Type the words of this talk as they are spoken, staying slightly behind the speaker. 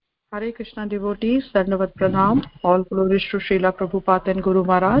Hare Krishna devotees, Dandavat Pranam, all glories to Srila Prabhupada and Guru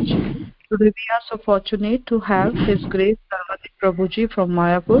Maharaj. Today we are so fortunate to have His Grace Sarvati Prabhuji from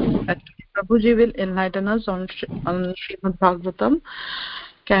Mayapur, and today Prabhuji will enlighten us on Srimad Bhagavatam,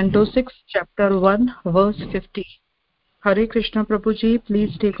 Canto 6, Chapter 1, Verse 50. Hare Krishna Prabhuji,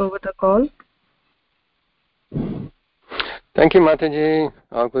 please take over the call. Thank you, Mataji.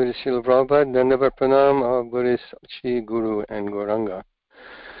 All glories to Srila Prabhupada, Dandavat Pranam, all glories Shri Guru and Gauranga.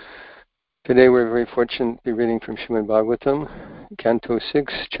 Today we're very fortunate to be reading from Srimad Bhagavatam, Canto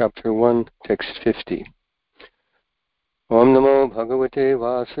 6, Chapter 1, Text 50. Om Namo Bhagavate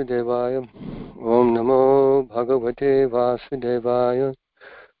Vasudevaya. Om Namo Bhagavate Vasudevaya.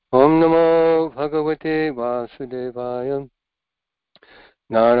 Om Namo Bhagavate Vasudevaya.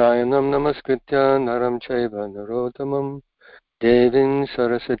 Narayanam Namaskritya Naram Chaiva Narottamam Devim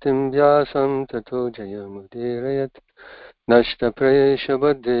Sarasatim Vyasam Tato Jayamudirayat Nashta Prayesha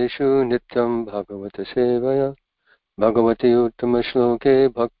Baddeshu Nityam Bhagavata Sevaya Bhagavati Uttama Shloke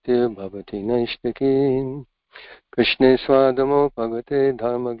Bhakti Bhavati Naishtaki Krishne Swadamo Bhagavate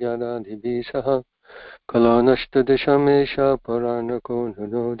Dharma Gyana Dibhisaha Kalo Nashta Dishamesha Paranako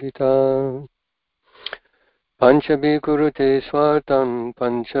Nunodita Panchabi Kurute Swartam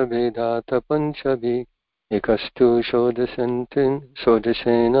Panchabedata Panchabi Ekastu Shodasenatin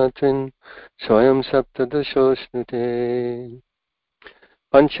Swayam Saptadashosnute.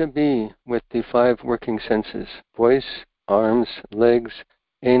 Panchabi, with the five working senses, voice, arms, legs,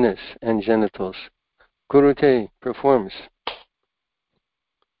 anus, and genitals. Kurute, performs.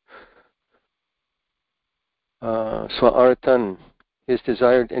 Swaartan, his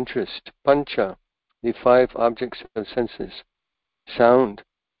desired interest. Pancha, the five objects of senses. Sound,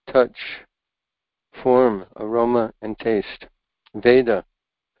 touch, form, aroma, and taste. Veda,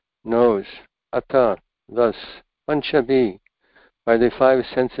 nose. Ata, thus. Panchabi, by the five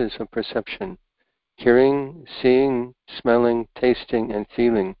senses of perception. Hearing, seeing, smelling, tasting, and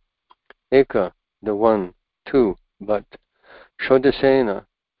feeling. Eka, the one. Two, but. Shodasena,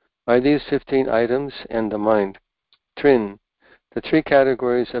 by these 15 items and the mind. Trin, the three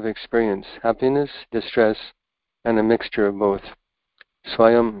categories of experience, happiness, distress, and a mixture of both.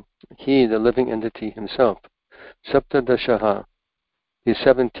 Swayam, he, the living entity himself. Saptadashaha, the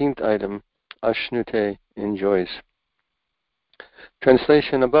 17th item, Ashnute, enjoys.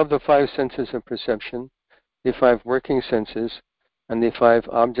 Translation: above the five senses of perception, the five working senses, and the five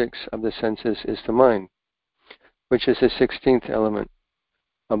objects of the senses is the mind, which is the 16th element.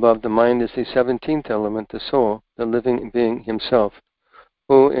 Above the mind is the 17th element, the soul, the living being himself,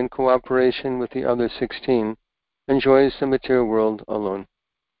 who, in cooperation with the other 16, enjoys the material world alone.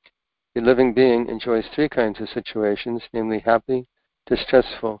 The living being enjoys three kinds of situations, namely happy,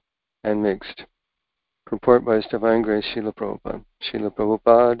 distressful, and mixed. Purport by His Divine Grace Srila Prabhupada. Srila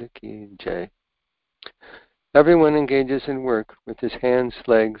Prabhupada ki jai. Everyone engages in work with his hands,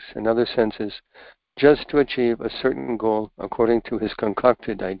 legs, and other senses just to achieve a certain goal according to his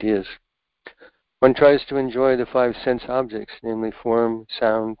concocted ideas. One tries to enjoy the five sense objects, namely form,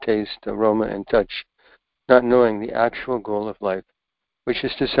 sound, taste, aroma, and touch, not knowing the actual goal of life, which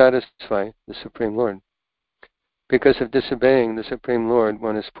is to satisfy the Supreme Lord. Because of disobeying the Supreme Lord,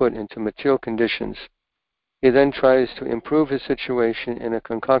 one is put into material conditions. He then tries to improve his situation in a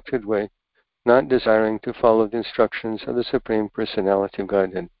concocted way, not desiring to follow the instructions of the Supreme Personality of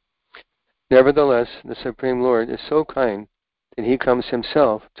Godhead. Nevertheless, the Supreme Lord is so kind that he comes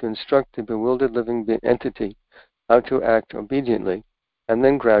himself to instruct the bewildered living entity how to act obediently, and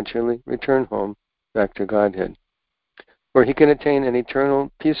then gradually return home back to Godhead, where he can attain an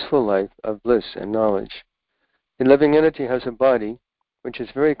eternal, peaceful life of bliss and knowledge. The living entity has a body which is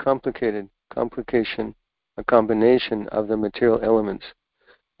very complicated, a combination of the material elements.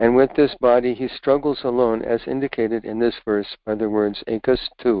 And with this body he struggles alone, as indicated in this verse by the words ekas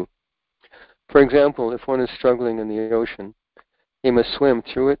tu. For example, if one is struggling in the ocean, he must swim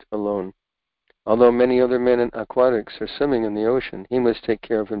through it alone. Although many other men in aquatics are swimming in the ocean, he must take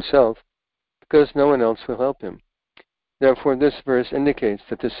care of himself because no one else will help him. Therefore, this verse indicates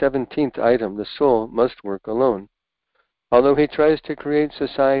that the 17th item, the soul, must work alone. Although he tries to create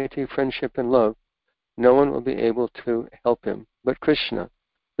society, friendship, and love, no one will be able to help him but Krishna,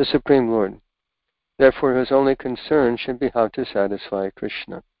 the Supreme Lord. Therefore, his only concern should be how to satisfy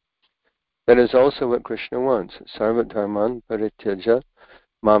Krishna. That is also what Krishna wants. Sarva dharman parityaja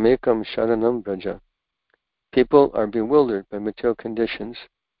mamekam sharanam braja. People are bewildered by material conditions.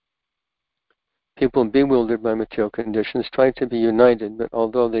 People bewildered by material conditions try to be united, but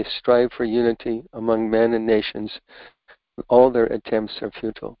although they strive for unity among men and nations, all their attempts are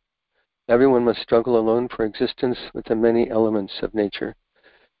futile. Everyone must struggle alone for existence with the many elements of nature.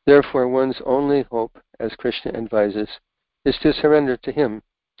 Therefore, one's only hope, as Krishna advises, is to surrender to him,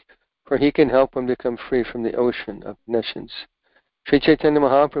 for he can help one become free from the ocean of nescience. Sri Chaitanya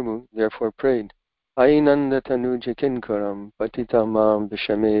Mahaprabhu therefore prayed, Ainanda tanuja kinkaram patita mam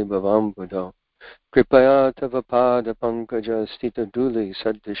vishame bhavam buddha kripaya tava pada pankaja stita duli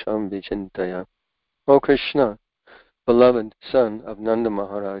saddisham vichintaya. O Krishna, beloved son of Nanda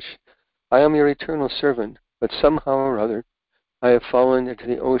Maharaj, I am your eternal servant, but somehow or other I have fallen into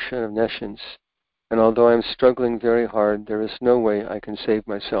the ocean of nescience, and although I am struggling very hard, there is no way I can save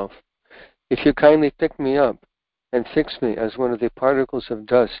myself. If you kindly pick me up and fix me as one of the particles of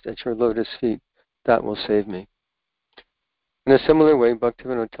dust at your lotus feet, that will save me. In a similar way,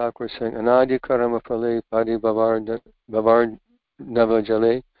 Bhaktivinoda Thakur sang, Anadi karama phale padi bavar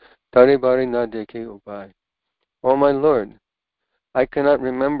navajale tari bari na deke upai. O my Lord, I cannot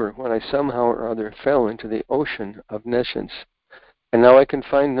remember when I somehow or other fell into the ocean of nescience, and now I can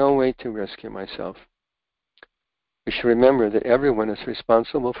find no way to rescue myself. We should remember that everyone is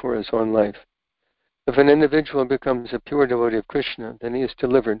responsible for his own life. If an individual becomes a pure devotee of Krishna, then he is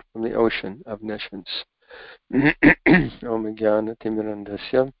delivered from the ocean of nescience. Om Jnana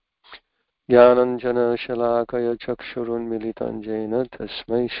Timirandasya Jnananjana Shalakaya Chakshurun Militanjena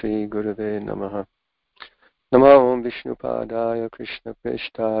Tasmai Shri Gurave Namaha. Namo Om Vishnupadaya Krishna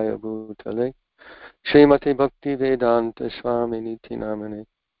Prestaya Bhutale Srimati Bhakti Vedanta Swami Niti Namane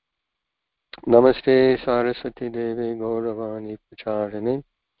Namaste Saraswati Devi Gauravani Pacharane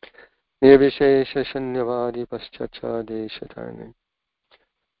Nirvishesha Shanyavadi Paschacha Deshatarne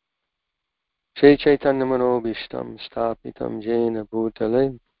Shri Chaitanya Manobishtam Stapitam Jena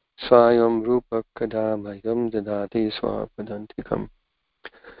Bhutale Swayam Rupa Kadabhayam Dadati Swapadantikam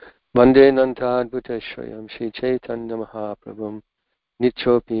Vande Nantadbhuteshwayam Shri Chaitanya Mahaprabhum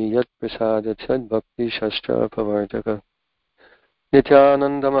Nichopi Yat Prasada Tad Bhakti Shastra Pavartaka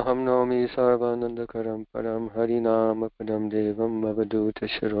Nityanandamaham Nomi Sarvanandakaram Param Harinama Padam Devam Avaduta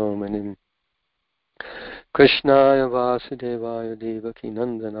Shiromanim Krishnaya Vasudevaya Devaki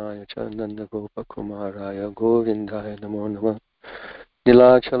Nandanaya Cha Nandagopa Kumaraya Govindaya Namo Namah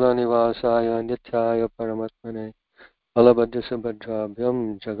Nilachala Nivasaya Nityaya Paramatmane Alabhadra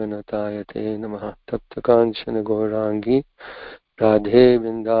Subhadrabhyam Jagannataya Te Namaha Taptakanchana Gaurangi Radhe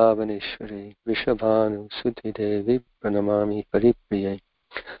Vrindavaneshwari Vrishabhanu Suti Devi Pranamami Paripriye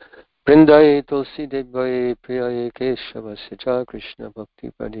Vrindaye Tulsi Devvaye Priyaye Keshavasya Cha Krishna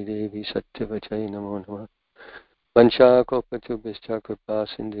Bhakti Padi Devi Satyavachai Namo Namah Vancha Kopatubhishcha Kripa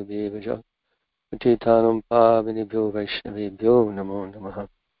Sindhubhyevaja Patitanam Pavanibhyo Vaishnavibhyo Namo Namaha.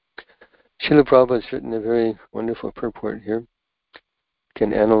 Srila Prabhupada has written a very wonderful purport here. You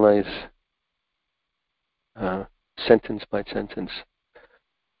can analyze sentence by sentence.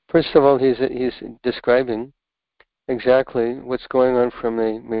 First of all, he's describing exactly what's going on from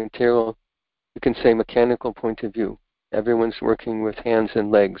a material, you can say mechanical point of view. Everyone's working with hands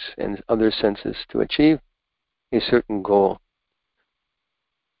and legs and other senses to achieve a certain goal.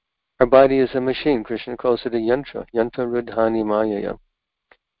 Our body is a machine. Krishna calls it a yantra. Yantra rudhani mayaya.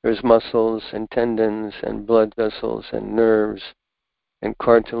 There's muscles and tendons and blood vessels and nerves and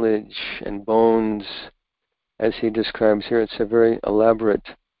cartilage and bones. As he describes here, it's a very elaborate,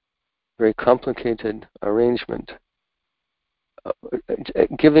 very complicated arrangement,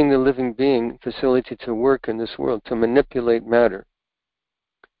 giving the living being facility to work in this world, to manipulate matter.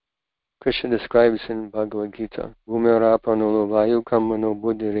 Krishna describes in Bhagavad Gita, Bhumirapanolo vayu kamano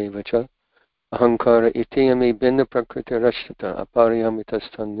buddhirevacha ahankara itiyame binna prakriti rashtata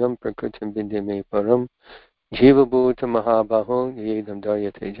apariyamitasthanyam prakritim vidyame param jiva bhuta mahabaho yedam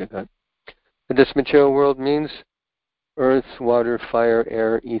daryate jagat. What this material world means: earth, water, fire,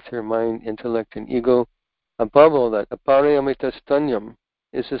 air, ether, mind, intellect, and ego. Above all that, apariyamitasthanyam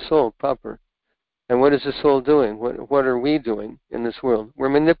is the soul proper. And what is the soul doing? What are we doing in this world? We're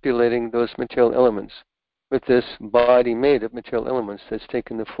manipulating those material elements with this body made of material elements that's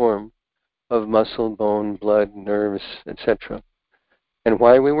taken the form of muscle, bone, blood, nerves, etc. And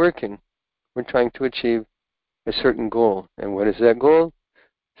why are we working? We're trying to achieve a certain goal. And what is that goal?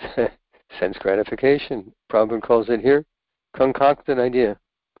 Sense gratification. Prabhupada calls it here concocted idea.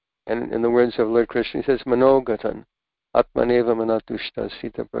 And in the words of Lord Krishna, he says, Manogatan, Atmaneva Manatushta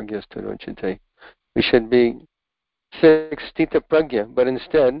Sita Pragyastarochite. We should be fixed stita pragya, but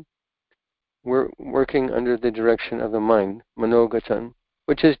instead we're working under the direction of the mind, manogatan,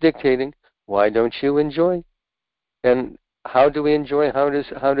 which is dictating, why don't you enjoy? And how do we enjoy? How does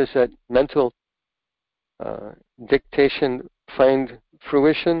that mental dictation find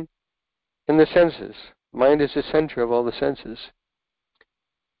fruition? In the senses. Mind is the center of all the senses.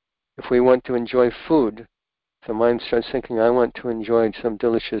 If we want to enjoy food, The mind starts thinking, I want to enjoy some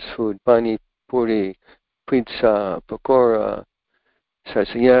delicious food, pani puri, pizza, pakora. So I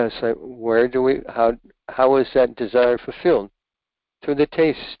say, yes, how is that desire fulfilled? Through the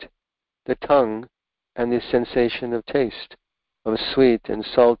taste, the tongue, and the sensation of taste, of sweet and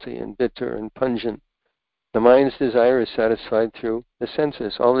salty and bitter and pungent. The mind's desire is satisfied through the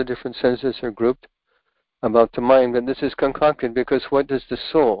senses. All the different senses are grouped about the mind, but this is concocted because what does the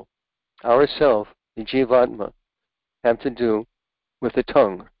soul, our self, the Jivatma, have to do with a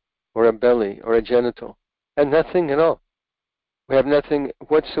tongue or a belly or a genital? And nothing at all. We have nothing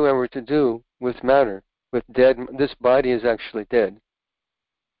whatsoever to do with matter, with dead. This body is actually dead.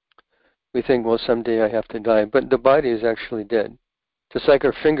 We think, well, someday I have to die, but the body is actually dead. Just like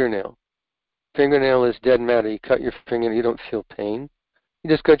our fingernail. Fingernail is dead matter. You cut your fingernail, you don't feel pain. You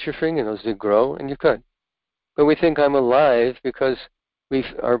just cut your fingernails, they grow, and you cut. But we think I'm alive because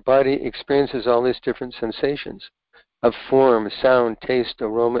our body experiences all these different sensations of form, sound, taste,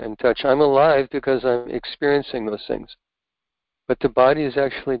 aroma, and touch. I'm alive because I'm experiencing those things. But the body is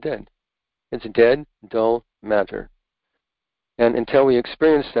actually dead. It's dead, dull matter. And until we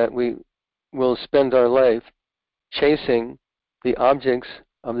experience that, we will spend our life chasing the objects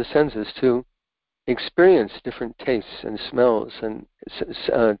of the senses to experience different tastes and smells and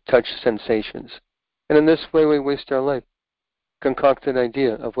touch sensations. And in this way we waste our life. Concocted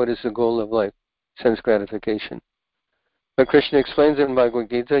idea of what is the goal of life, sense gratification. But Krishna explains in Bhagavad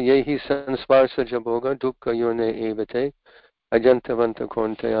Gita, Yehi sansparsa jaboga dukkha yone evate ajantavanta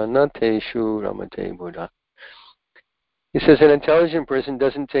konteya na teshu ramate buddha. He says an intelligent person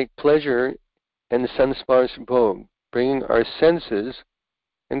doesn't take pleasure in the sanspars bhog, bringing our senses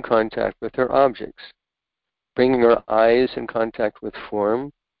in contact with our objects, bringing our eyes in contact with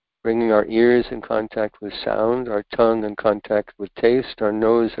form, bringing our ears in contact with sound, our tongue in contact with taste, our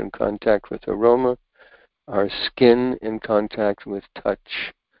nose in contact with aroma, our skin in contact with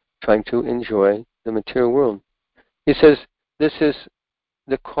touch, trying to enjoy the material world. He says this is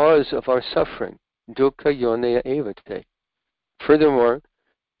the cause of our suffering, dukkha yoneya evate. Furthermore,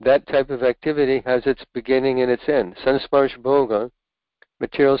 that type of activity has its beginning and its end. Sansparsh bhoga,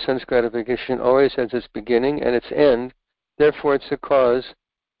 material sense gratification, always has its beginning and its end. Therefore, it's a cause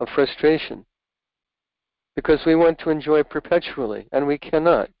of frustration. Because we want to enjoy perpetually, and we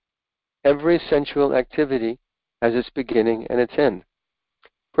cannot. Every sensual activity has its beginning and its end.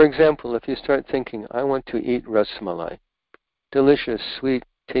 For example, if you start thinking, I want to eat rasmalai, delicious, sweet,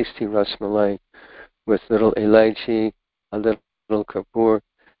 tasty rasmalai with little elaichi, a little kapoor,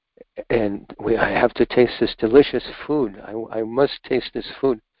 and I have to taste this delicious food. I must taste this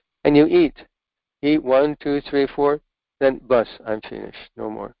food. And you eat. Eat 1, 2, 3, 4, then bus, I'm finished. No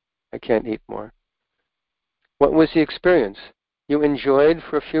more. I can't eat more. What was the experience? You enjoyed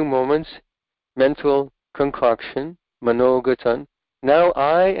for a few moments mental concoction, manogatan. Now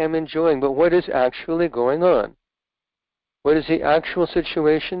I am enjoying, but what is actually going on? What is the actual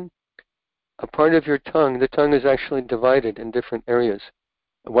situation? A part of your tongue, the tongue is actually divided in different areas.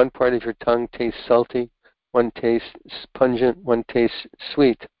 One part of your tongue tastes salty, one tastes pungent, one tastes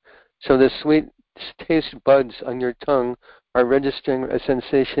sweet. So the sweet taste buds on your tongue are registering a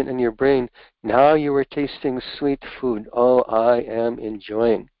sensation in your brain. Now you are tasting sweet food. Oh, I am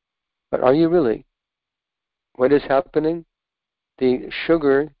enjoying. But are you really? What is happening? The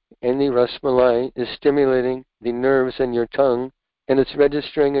sugar in the rasmalai is stimulating the nerves in your tongue, and it's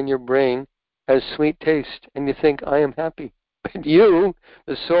registering in your brain as sweet taste, and you think, I am happy. But you,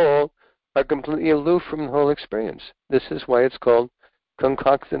 the soul, are completely aloof from the whole experience. This is why it's called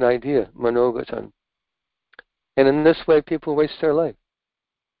concocted idea, manogatan. And in this way, people waste their life.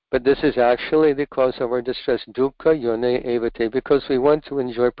 But this is actually the cause of our distress, dukkha yone evate, because we want to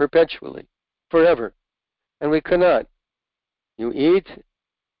enjoy perpetually, forever. And we cannot. You eat,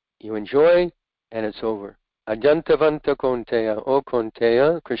 you enjoy, and it's over. Ajantavanta konteya, O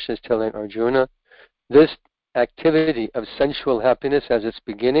konteya, Krishna is telling Arjuna, this activity of sensual happiness has its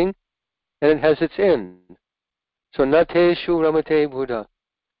beginning and it has its end. So nateshu ramate buddha.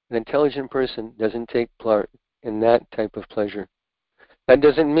 An intelligent person doesn't take part in that type of pleasure. That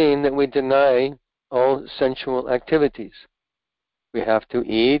doesn't mean that we deny all sensual activities. We have to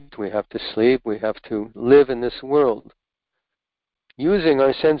eat, we have to sleep, we have to live in this world using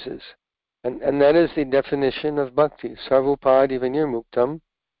our senses. And that is the definition of bhakti. Sarvopadi vinirmuktam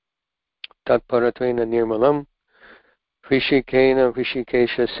tatparatvena nirmalam Rishikena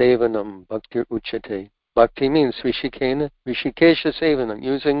Rishikesha Sevanam Bhaktir Uchate. Bhakti means Rishikena Rishikesha Sevanam,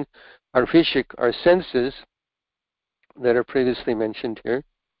 using our Rishik, our senses that are previously mentioned here,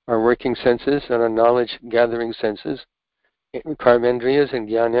 our working senses and our knowledge gathering senses, karmendriyas and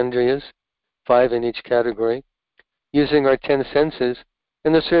gyanendriyas, 5 in each category, using our 10 senses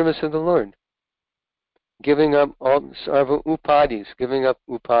in the service of the Lord. Giving up all sarva upadis, giving up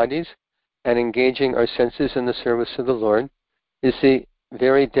upadis and engaging our senses in the service of the Lord is the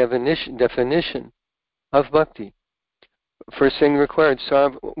very definition of bhakti. First thing required,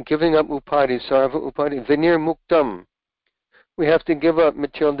 giving up upadis, sarva upadis, vinir muktam. We have to give up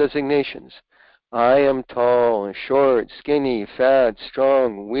material designations. I am tall, short, skinny, fat,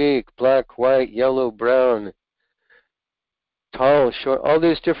 strong, weak, black, white, yellow, brown. Tall, short, all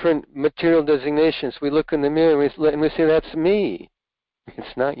these different material designations. We look in the mirror and we say, that's me.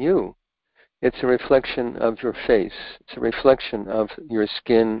 It's not you. It's a reflection of your face. It's a reflection of your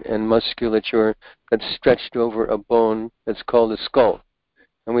skin and musculature that's stretched over a bone that's called a skull.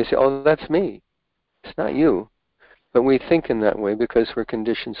 And we say, oh, that's me. It's not you. But we think in that way because we're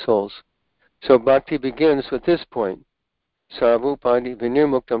conditioned souls. So bhakti begins with this point. Sarvupadi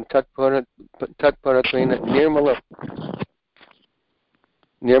vinirmuktam tatparatvena nirmalam.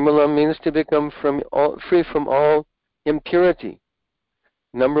 Nirmalam means to become free from all impurity.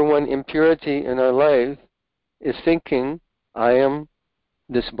 Number one impurity in our life is thinking, I am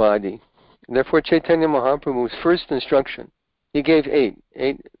this body. Therefore, Chaitanya Mahaprabhu's first instruction, he gave eight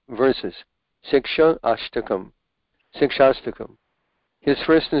verses. Sikshastakam. His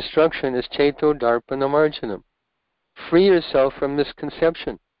first instruction is Chaito Darpanamarjanam. Free yourself from this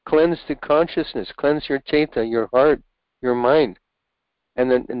conception. Cleanse the consciousness. Cleanse your Chaita, your heart, your mind. And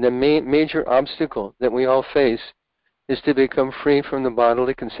the major obstacle that we all face is to become free from the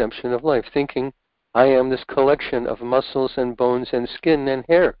bodily conception of life, thinking, I am this collection of muscles and bones and skin and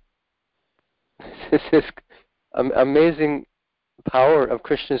hair. This is amazing power of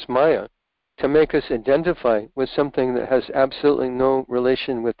Krishna's Maya to make us identify with something that has absolutely no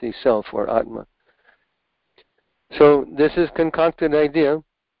relation with the self or Atma. So this is concocted idea,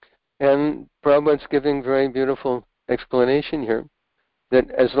 and Prabhupada's giving very beautiful explanation here, that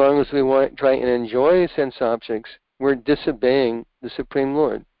as long as we try and enjoy sense objects, we're disobeying the Supreme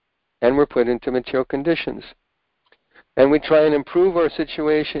Lord, and we're put into material conditions. And we try and improve our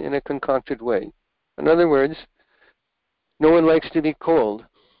situation in a concocted way. In other words, no one likes to be cold.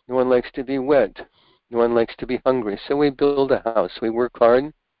 No one likes to be wet. No one likes to be hungry. So we build a house. We work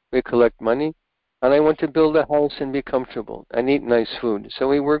hard. We collect money. And I want to build a house and be comfortable and eat nice food. So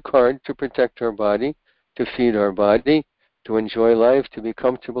we work hard to protect our body, to feed our body, to enjoy life, to be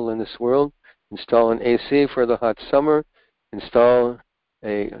comfortable in this world. Install an AC for the hot summer. Install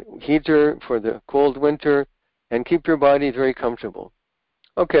a heater for the cold winter. And keep your body very comfortable.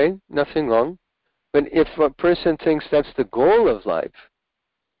 Okay, nothing wrong. But if a person thinks that's the goal of life,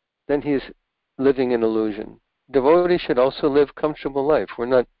 then he's living in illusion. Devotees should also live comfortable life.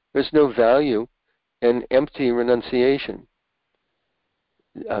 There's no value in empty renunciation,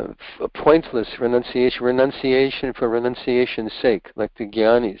 pointless renunciation for renunciation's sake, like the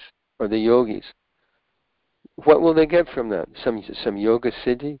jnanis or the yogis. What will they get from that? Some yoga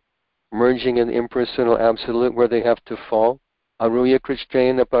siddhi, merging in impersonal absolute where they have to fall? Aruya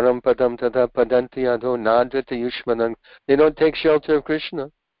Krishnena parampadam tada padanti adho nadvita yushmanam. They don't take shelter of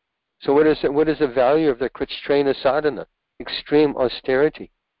Krishna. So what is the value of the Krishnena sadhana? Extreme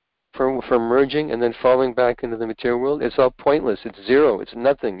austerity for merging and then falling back into the material world. It's all pointless. It's zero. It's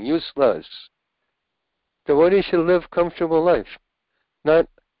nothing. Useless. Devotees should live comfortable life. Not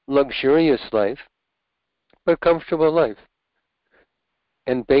luxurious life, but comfortable life.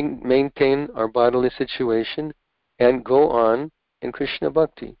 And maintain our bodily situation and go on in Krishna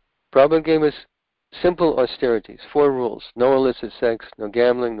Bhakti. Prabhupada gave us simple austerities, 4 rules. No illicit sex, no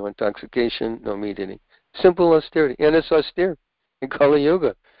gambling, no intoxication, no meat eating. Simple austerity. And it's austere. In Kali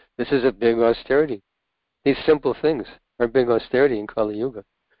Yuga, this is a big austerity. These simple things are big austerity in Kali Yuga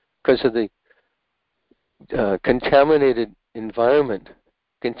because of the contaminated environment,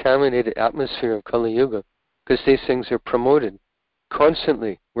 contaminated atmosphere of Kali Yuga, because these things are promoted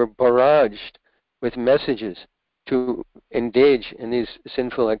constantly. We're barraged with messages to engage in these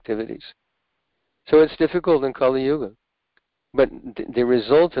sinful activities. So it's difficult in Kali Yuga. But the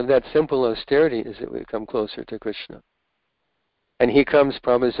result of that simple austerity is that we come closer to Krishna. And he comes,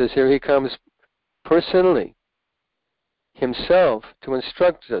 Prabhupada says here, he comes personally, himself, to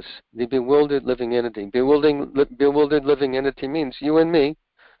instruct us, the bewildered living entity. Bewildered living entity means you and me,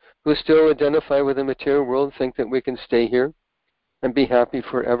 who still identify with the material world, think that we can stay here and be happy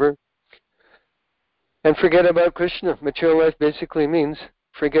forever and forget about Krishna. Material life basically means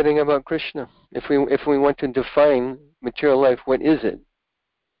forgetting about Krishna. If we want to define material life, what is it?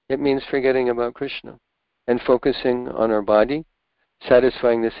 It means forgetting about Krishna and focusing on our body,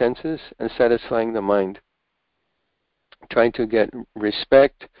 satisfying the senses, and satisfying the mind. Trying to get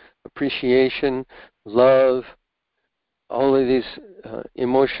respect, appreciation, love, all of these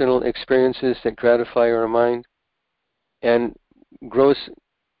emotional experiences that gratify our mind, and gross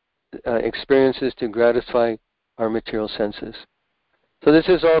experiences to gratify our material senses. So this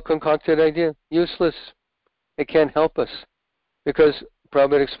is all concocted idea, useless. It can't help us, because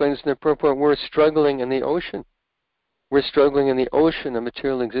Prabhupada explains in the purport, we're struggling in the ocean. We're struggling in the ocean of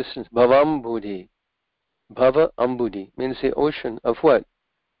material existence. Bhavambudhi. Bhava Ambudhi means the ocean of what?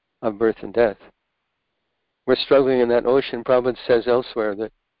 Of birth and death. We're struggling in that ocean. Prabhupada says elsewhere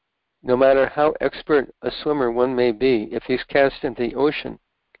that no matter how expert a swimmer one may be, if he's cast into the ocean,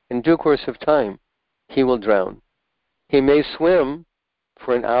 in due course of time, he will drown. He may swim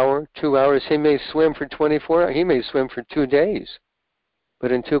for an hour, 2 hours. He may swim for 24 hours. He may swim for 2 days.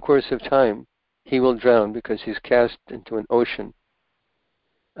 But in due course of time, he will drown because he's cast into an ocean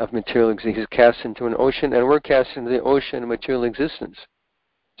of material existence. He's cast into an ocean, and we're cast into the ocean of material existence.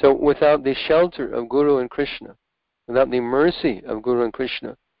 So without the shelter of Guru and Krishna, without the mercy of Guru and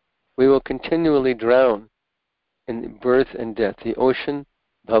Krishna, we will continually drown in birth and death. The ocean,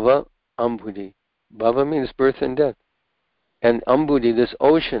 Bhava Ambudhi. Bhava means birth and death. And Ambudhi, this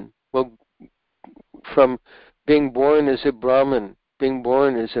ocean, will, from being born as a Brahmin, being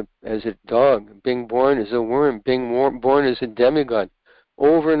born as a dog, being born as a worm, being born as a demigod,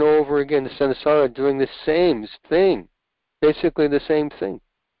 over and over again, the samsara doing the same thing, basically the same thing,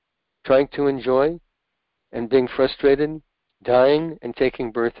 trying to enjoy and being frustrated, dying and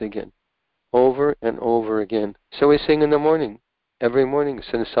taking birth again, over and over again. So we sing in the morning, every morning,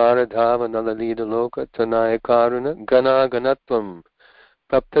 Sansara Dhava Nalalida Loka Tanaya Karuna Gana Ganatvam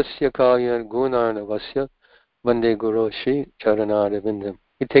Praptasya Kalya Gunarna Vasya Vande Guroshi Charanarivindam.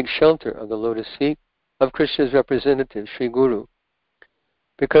 We take shelter of the lotus feet of Krishna's representative, Sri Guru,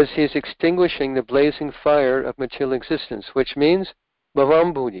 because he's extinguishing the blazing fire of material existence, which means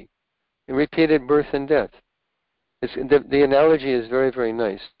Bhavambudhi, repeated birth and death. The analogy is very, very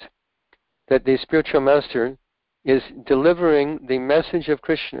nice, that the spiritual master is delivering the message of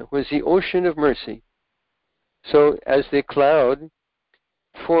Krishna, who is the ocean of mercy. So as the cloud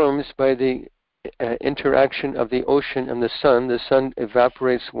forms by the interaction of the ocean and the sun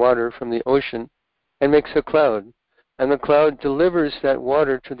evaporates water from the ocean and makes a cloud. And the cloud delivers that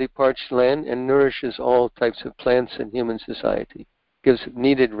water to the parched land and nourishes all types of plants in human society, gives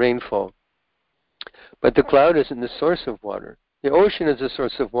needed rainfall. But the cloud isn't the source of water. The ocean is the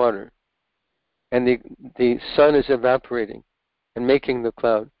source of water. And the sun is evaporating and making the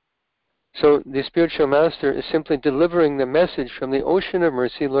cloud. So the spiritual master is simply delivering the message from the ocean of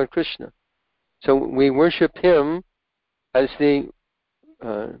mercy, Lord Krishna. So we worship him as the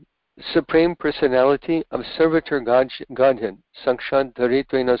Supreme Personality of Servitor Godhead. Sakshat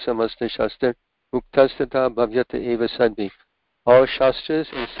Dharitvena Samasta Shastra Uktastata Bhavyata Eva Sadbi. All Shastras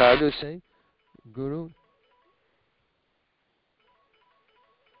and Sadhus say, Guru.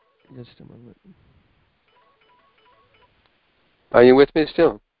 Just a moment. Are you with me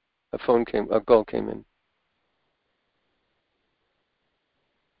still? A call came in.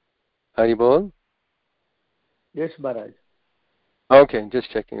 Haribol? Yes, Maharaj. Okay, just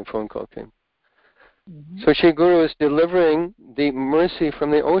checking. A phone call came. Mm-hmm. So Shri Guru is delivering the mercy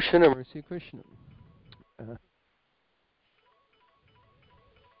from the ocean of mercy, Krishna.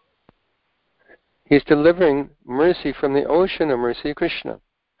 He's delivering mercy from the ocean of mercy, Krishna.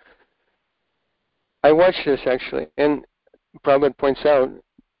 I watched this actually, and Prabhupada points out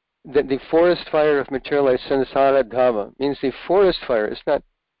that the forest fire of materialized samsara dhava means the forest fire. It's not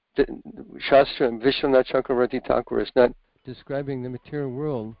Shastra, Vishwanath Chakravarti Thakur is not describing the material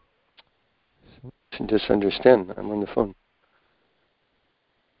world. So I should just understand, I'm on the phone.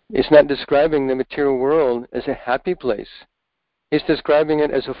 It's not describing the material world as a happy place. He's describing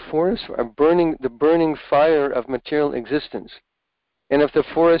it as a forest, the burning fire of material existence. And if the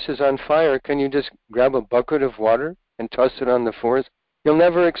forest is on fire, can you just grab a bucket of water and toss it on the forest? You'll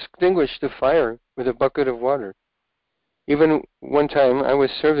never extinguish the fire with a bucket of water. Even one time I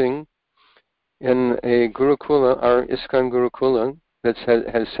was serving in a Gurukula, our ISKCON Gurukula, that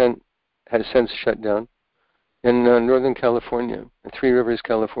has since shut down, in Northern California, Three Rivers,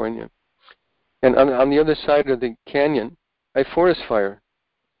 California. And on the other side of the canyon, a forest fire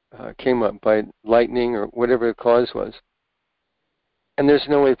came up by lightning or whatever the cause was. And there's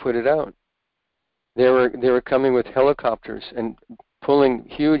no way to put it out. They were coming with helicopters and pulling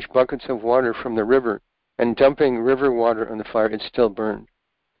huge buckets of water from the river and dumping river water on the fire. It still burned.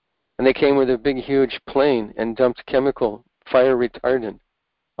 And they came with a big, huge plane and dumped chemical fire retardant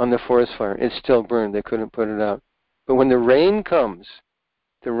on the forest fire. It still burned. They couldn't put it out. But when the rain comes,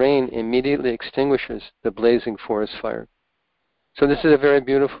 the rain immediately extinguishes the blazing forest fire. So this is a very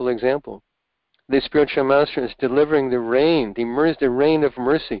beautiful example the spiritual master is delivering the rain, the rain of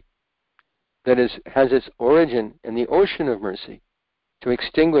mercy that has its origin in the ocean of mercy to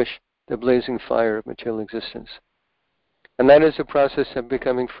extinguish the blazing fire of material existence. And that is the process of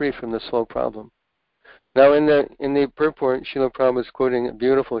becoming free from the soul problem. Now in the purport, Srila Prabhupada is quoting a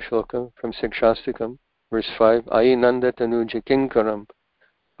beautiful shloka from Sikshastakam, verse 5, Ayi nandatanu kinkaram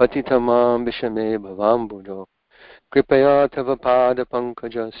patitamam vishame bhavam buddho kripaya tava pada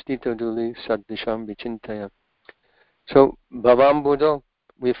pankaja stita duli saddisham vichintaya. So bhavam buddho,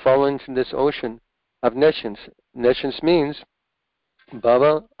 we fall into this ocean of nescience. Nescience means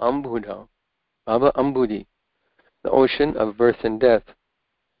bhava ambudha, bhava ambudhi, the ocean of birth and death.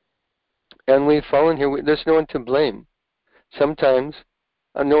 And we fall in here, there's no one to blame. Sometimes,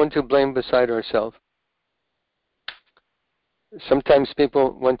 no one to blame beside ourselves. Sometimes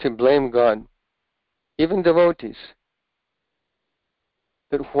people want to blame God, even devotees.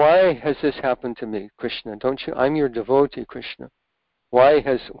 But why has this happened to me, Krishna? Don't you? I'm your devotee, Krishna. Why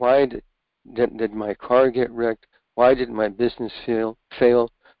did my car get wrecked? Why did my business fail?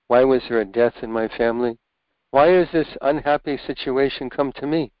 Why was there a death in my family? Why has this unhappy situation come to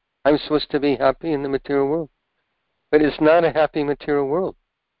me? I'm supposed to be happy in the material world. But it's not a happy material world.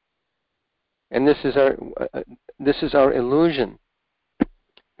 And this is our illusion.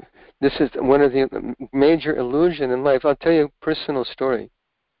 This is one of the major illusions in life. I'll tell you a personal story.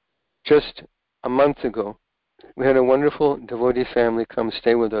 Just a month ago, we had a wonderful devotee family come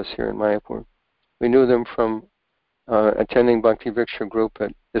stay with us here in Mayapur. We knew them from attending Bhakti Vriksha group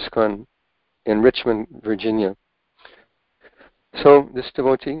at ISKCON in Richmond, Virginia. So this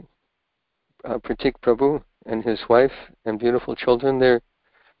devotee, Pratik Prabhu, and his wife and beautiful children, they're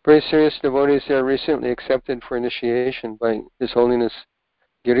very serious devotees. They are recently accepted for initiation by His Holiness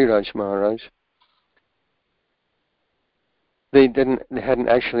Giriraj Maharaj. They hadn't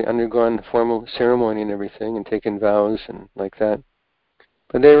actually undergone the formal ceremony and everything and taken vows and like that.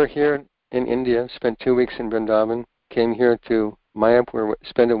 But they were here in India, spent 2 weeks in Vrindavan, came here to Mayapur,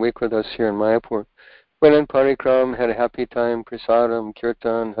 spent a week with us here in Mayapur. Went on parikram, had a happy time, prasadam,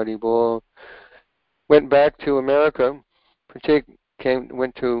 kirtan, haribol. Went back to America. Pratik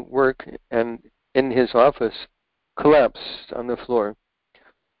went to work and in his office collapsed on the floor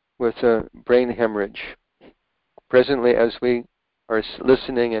with a brain hemorrhage. Presently, as we are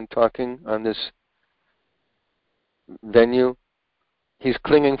listening and talking on this venue, he's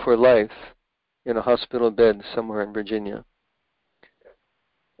clinging for life in a hospital bed somewhere in Virginia,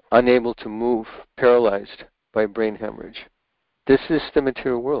 unable to move, paralyzed by brain hemorrhage. This is the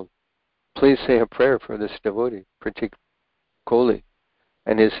material world. Please say a prayer for this devotee, Pratik Kohli,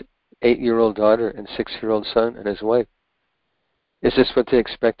 and his 8-year-old daughter and 6-year-old son and his wife. Is this what they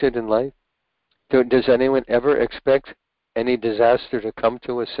expected in life? Does anyone ever expect any disaster to come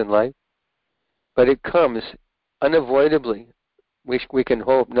to us in life? But it comes unavoidably. We can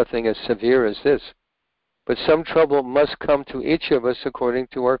hope nothing as severe as this. But some trouble must come to each of us according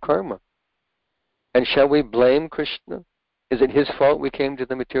to our karma. And shall we blame Krishna? Is it his fault we came to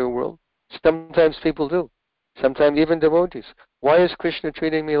the material world? Sometimes people do. Sometimes even devotees. Why is Krishna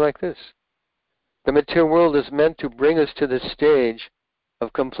treating me like this? The material world is meant to bring us to the stage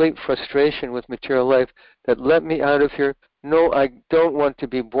of complete frustration with material life, that let me out of here. No, I don't want to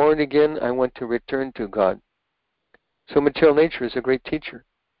be born again. I want to return to God. So material nature is a great teacher.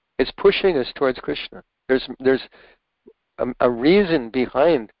 It's pushing us towards Krishna. There's a reason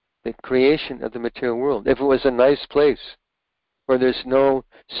behind the creation of the material world. If it was a nice place where there's no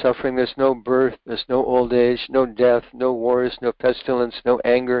suffering, there's no birth, there's no old age, no death, no wars, no pestilence, no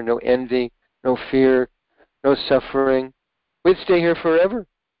anger, no envy, no fear, no suffering, we'd stay here forever,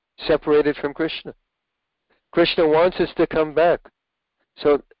 separated from Krishna. Krishna wants us to come back.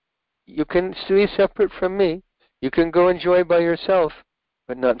 So you can be separate from me. You can go enjoy by yourself,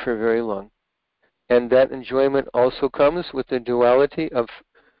 but not for very long. And that enjoyment also comes with the duality of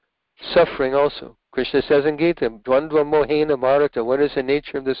suffering also. Krishna says in Gita, Dvandva mohena bharata, what is the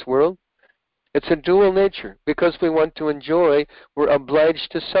nature of this world? It's a dual nature. Because we want to enjoy, we're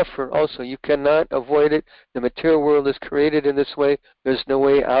obliged to suffer also. You cannot avoid it. The material world is created in this way. There's no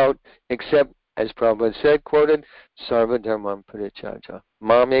way out except, as Prabhupada said, quoted, Sarva Dharmam Parichaja.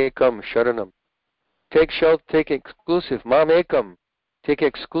 Mam ekam sharanam. Take exclusive, Mam ekam. Take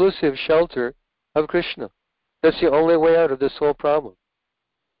exclusive shelter of Krishna. That's the only way out of this whole problem,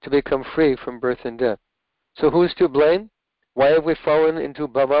 to become free from birth and death. So who's to blame? Why have we fallen into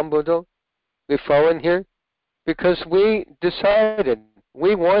Bhavam Buddha? We've fallen here because we decided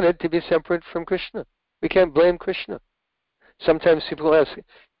we wanted to be separate from Krishna. We can't blame Krishna. Sometimes people ask,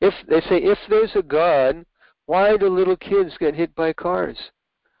 if there's a God, why do little kids get hit by cars?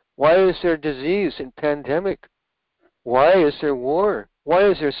 Why is there disease and pandemic? Why is there war? Why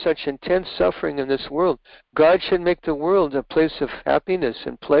is there such intense suffering in this world? God should make the world a place of happiness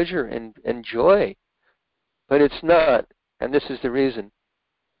and pleasure and joy. But it's not. And this is the reason.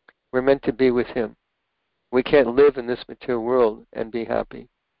 We're meant to be with Him. We can't live in this material world and be happy.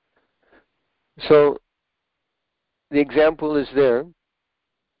 So, the example is there.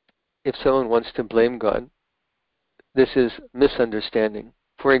 If someone wants to blame God, this is misunderstanding.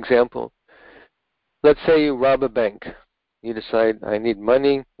 For example, let's say you rob a bank. You decide, I need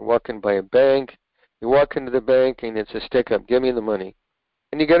money. You're walking by a bank. You walk into the bank and it's a stick up. Give me the money.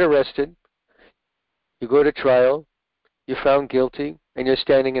 And you get arrested. You go to trial. You're found guilty. And you're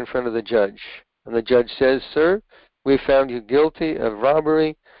standing in front of the judge. And the judge says, sir, we found you guilty of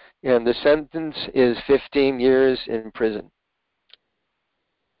robbery. And the sentence is 15 years in prison.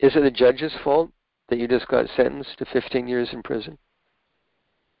 Is it the judge's fault that you just got sentenced to 15 years in prison?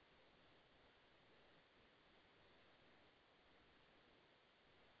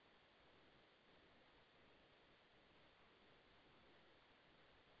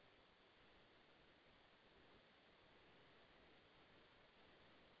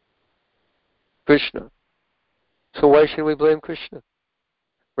 Krishna. So why should we blame Krishna?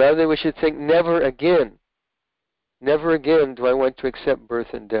 Rather, we should think, never again do I want to accept birth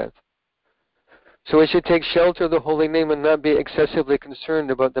and death. So we should take shelter of the holy name and not be excessively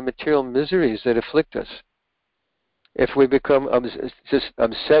concerned about the material miseries that afflict us. If we become just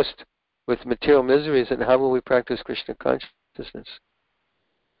obsessed with material miseries, then how will we practice Krishna consciousness?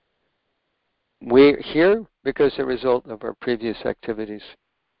 We're here because a result of our previous activities.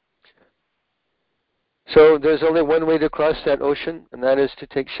 So there's only one way to cross that ocean, and that is to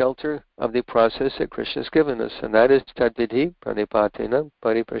take shelter of the process that Krishna has given us, and that is tadvidhi pranipatena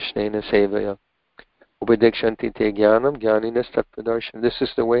pariprashnena sevaya upadekshanti te jnanam jnaninas tattvadarshana. This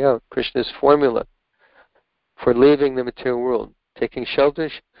is the way out. Krishna's formula for leaving the material world. Taking shelter,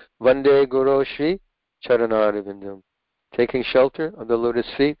 Vande Guru Shri Charanarvindam. Taking shelter of the lotus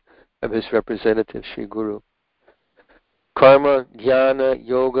feet of his representative, Sri Guru. Karma, jnana,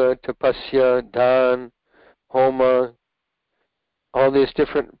 yoga, tapasya, dhan, homa, all these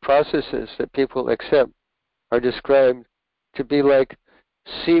different processes that people accept are described to be like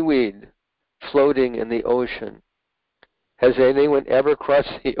seaweed floating in the ocean. Has anyone ever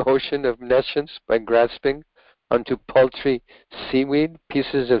crossed the ocean of nescience by grasping onto paltry seaweed,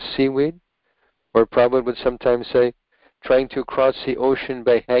 pieces of seaweed? Or Prabhupada would sometimes say, trying to cross the ocean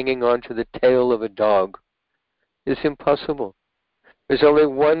by hanging onto the tail of a dog. It's impossible. There's only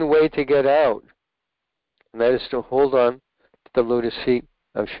one way to get out, and that is to hold on to the lotus feet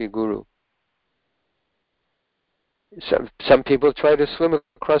of Sri Guru. Some people try to swim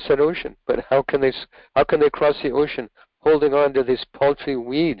across that ocean, but how can they cross the ocean holding on to these paltry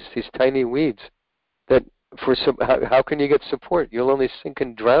weeds, these tiny weeds? That how can you get support? You'll only sink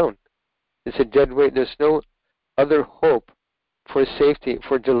and drown. It's a dead weight. There's no other hope for safety,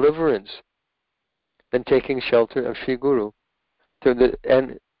 for deliverance, than taking shelter of Sri Guru.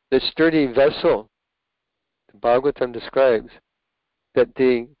 And the sturdy vessel, the Bhagavatam describes that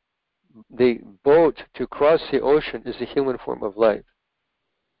the boat to cross the ocean is the human form of life.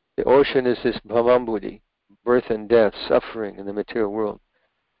 The ocean is this bhavambudhi, birth and death, suffering in the material world.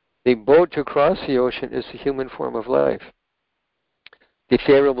 The boat to cross the ocean is the human form of life. The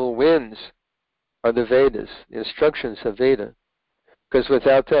favorable winds are the Vedas, the instructions of Veda. Because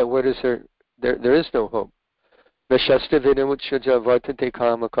without that, what is there? There is no hope. Nashasta vidamutshaja vartate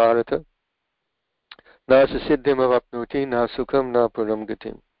kamakarata nasa siddhim avapnuti na sukham na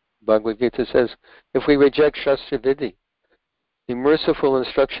paramgatim. Bhagavad Gita says, if we reject Shastra Vidhi, the merciful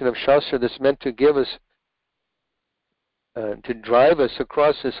instruction of Shastra that's meant to give us, to drive us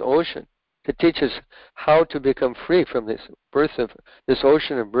across this ocean, to teach us how to become free from this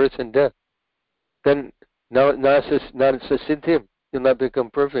ocean of birth and death, then nasa siddhim, you'll not become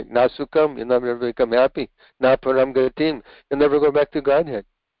perfect. Na sukham, you'll never become happy. Na param gatim, you'll never go back to Godhead.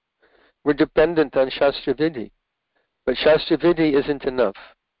 We're dependent on Shastra Vidhi. But Shastra Vidhi isn't enough.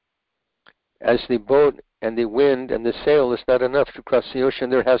 As the boat and the wind and the sail is not enough to cross the ocean,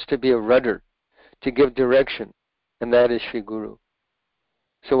 there has to be a rudder to give direction, and that is Sri Guru.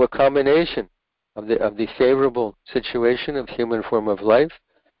 So a combination of the favorable situation of human form of life,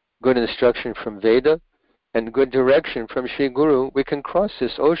 good instruction from Veda, and good direction from Sri Guru, we can cross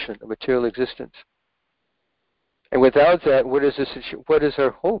this ocean of material existence. And without that, what is our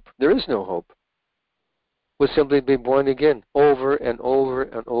hope? There is no hope. We'll simply be born again, over and over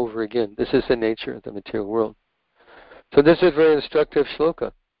and over again. This is the nature of the material world. So this is a very instructive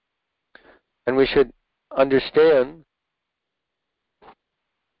shloka. And we should understand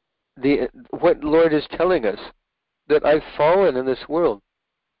what Lord is telling us, that I've fallen in this world,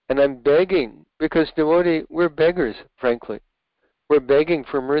 and I'm begging, because devotee, we're beggars, frankly. We're begging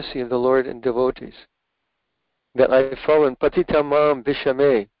for mercy of the Lord and devotees. That I've fallen, patitamam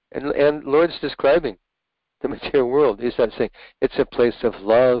vishame, and Lord's describing the material world. He's not saying it's a place of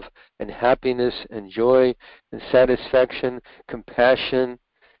love and happiness and joy and satisfaction, compassion,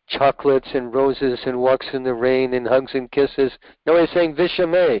 chocolates and roses and walks in the rain and hugs and kisses. No, he's saying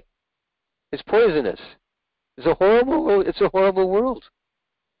vishame. It's poisonous. It's a horrible world. It's a horrible world.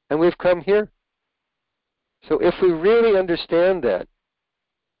 And we've come here. So if we really understand that,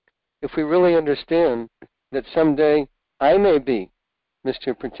 if we really understand that someday I may be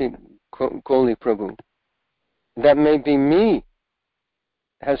Mr. Pratik Kohli Prabhu, that may be me,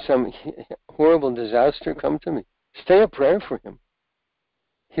 has some horrible disaster come to me, say a prayer for him.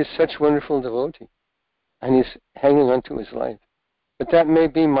 He's such a wonderful devotee, and he's hanging on to his life. But that may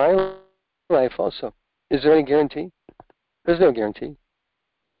be my life also. Is there any guarantee? There's no guarantee.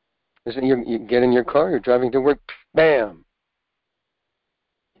 You get in your car, you're driving to work, bam!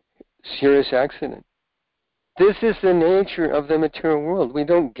 Serious accident. This is the nature of the material world. We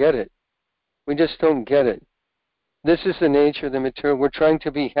don't get it. We just don't get it. This is the nature of the material. We're trying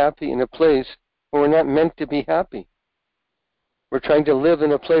to be happy in a place where we're not meant to be happy. We're trying to live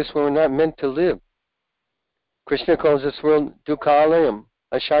in a place where we're not meant to live. Krishna calls this world dukhalayam,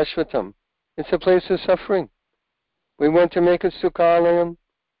 ashashvatam. It's a place of suffering. We want to make it sukhalayam.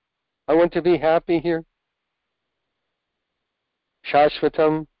 I want to be happy here.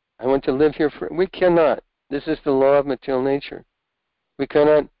 Shashvatam, I want to live here. We cannot. This is the law of material nature. We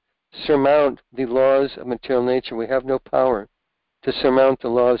cannot surmount the laws of material nature. We have no power to surmount the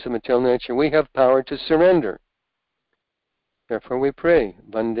laws of material nature. We have power to surrender. Therefore we pray,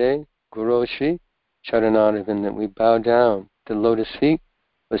 Vande Guru Shri Charanaravind, that we bow down to the lotus feet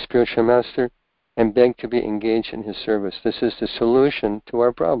of the spiritual master and beg to be engaged in his service. This is the solution to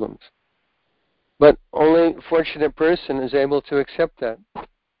our problems. But only a fortunate person is able to accept that.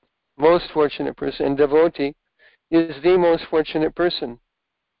 Most fortunate person, and devotee is the most fortunate person.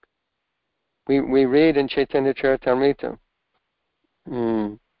 We read in Chaitanya Charitamrita.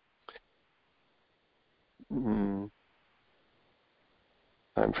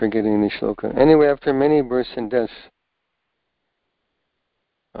 I'm forgetting the shloka. Anyway, after many births and deaths,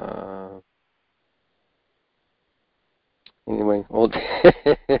 anyway,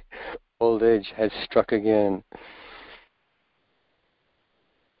 old age has struck again.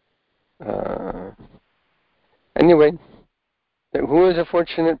 Anyway, who is a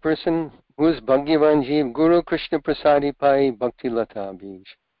fortunate person? Who is Bhagyavan Jeev? Guru Krishna Prasadi Pai Bhakti Lata Bij.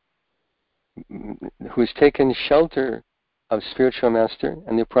 Who's taken shelter of spiritual master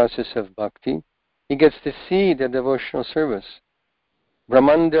and the process of bhakti. He gets the seed of devotional service.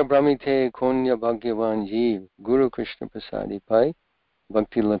 Brahmanda Brahmite Konya Bhagyavan Jeev. Guru Krishna Prasadi Pai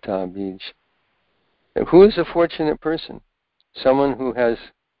Bhakti Lata Bij. Who is a fortunate person? Someone who has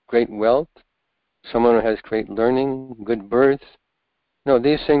great wealth, someone who has great learning, good birth. No,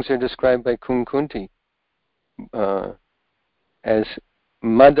 these things are described by Kunti as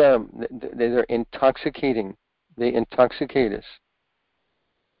mada. They're intoxicating. They intoxicate us.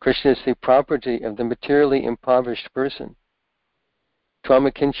 Krishna is the property of the materially impoverished person.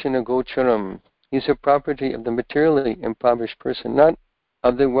 Twamakinchana gocharam. He's a property of the materially impoverished person, not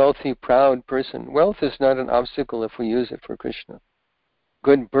of the wealthy, proud person. Wealth is not an obstacle if we use it for Krishna.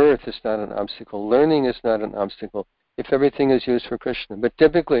 Good birth is not an obstacle. Learning is not an obstacle if everything is used for Krishna. But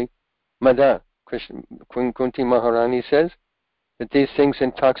typically, mada, Krishna, Kunti Maharani says that these things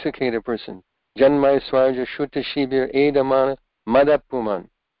intoxicate a person. Janmai swarja shuta shibir edamana madapuman.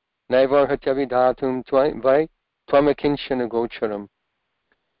 Naivarhatyavi dhatum vai twamakinchana gocharam.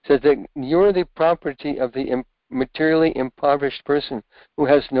 Says that you're the property of the materially impoverished person who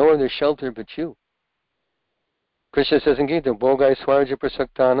has no other shelter but you. Krishna says in Gita, Bogai swarja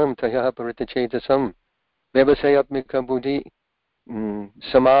prasaktanam tayaha paritachetasam vyavasayatmika buddhi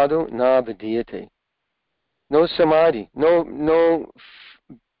samado na vidiyate. No samadhi, no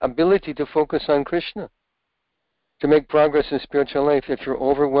ability to focus on Krishna, to make progress in spiritual life if you're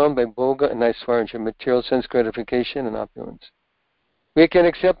overwhelmed by boga and aiswarja, material sense gratification and opulence. We can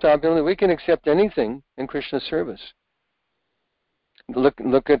accept opulence, we can accept anything in Krishna's service.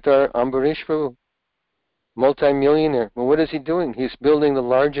 Look at our Ambarish Prabhu, multi-millionaire. Well, what is he doing? He's building the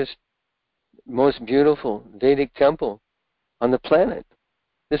largest, most beautiful Vedic temple on the planet.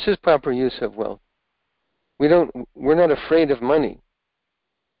 This is proper use of wealth. We're not afraid of money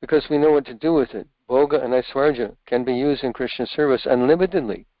because we know what to do with it. Boga and aiswarja can be used in Krishna service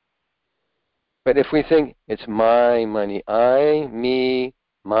unlimitedly. But if we think it's my money, I, me,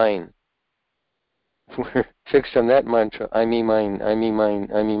 mine. We're fixed on that mantra, I, me, mine, I, me, mine,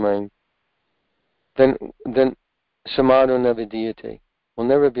 I, me, mine. Then samadho navidiyate. We'll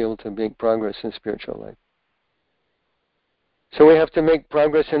never be able to make progress in spiritual life. So we have to make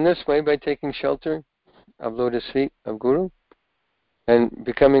progress in this way by taking shelter of lotus feet of Guru and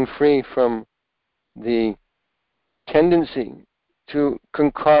becoming free from the tendency to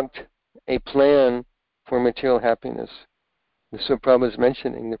concoct a plan for material happiness. This is what Prabhupada is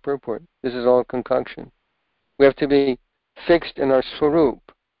mentioning in the purport. This is all concoction. We have to be fixed in our swarup.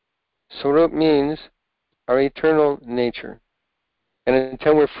 Swarup means our eternal nature. And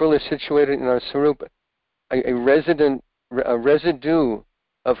until we're fully situated in our swarup, a residue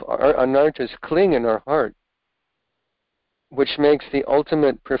of our anarthas cling in our heart, which makes the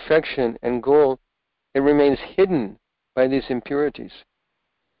ultimate perfection and goal, it remains hidden by these impurities.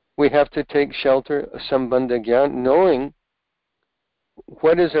 We have to take shelter of Sambandha Gyan, knowing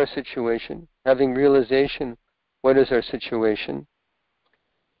what is our situation, having realization what is our situation,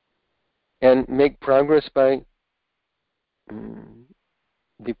 and make progress by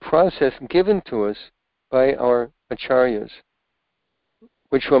the process given to us by our acharyas,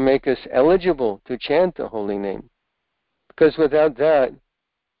 which will make us eligible to chant the holy name. Because without that,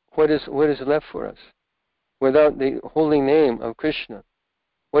 what is left for us? Without the holy name of Krishna,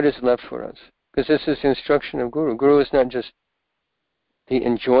 what is left for us? Because this is the instruction of Guru. Guru is not just the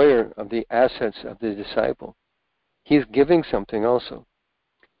enjoyer of the assets of the disciple. He's giving something also.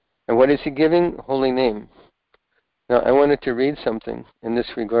 And what is he giving? Holy name. Now, I wanted to read something in this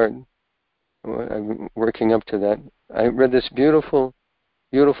regard. I'm working up to that. I read this beautiful,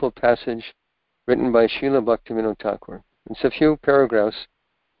 beautiful passage written by Srila Bhaktivinoda Thakur. It's a few paragraphs.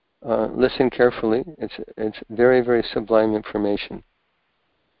 Listen carefully. It's very, very sublime information.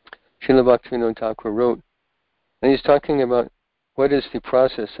 Srila Bhaktivinoda Thakur wrote, and he's talking about what is the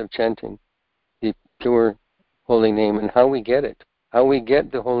process of chanting the pure holy name and how we get it. How we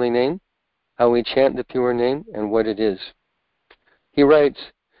get the holy name, how we chant the pure name, and what it is. He writes,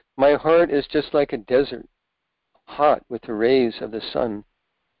 my heart is just like a desert, hot with the rays of the sun.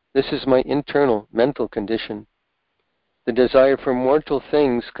 This is my internal mental condition. The desire for mortal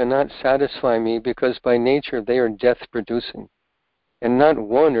things cannot satisfy me because by nature they are death-producing. And not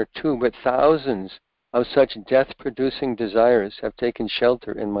one or two, but thousands of such death-producing desires have taken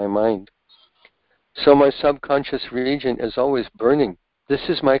shelter in my mind. So my subconscious region is always burning. This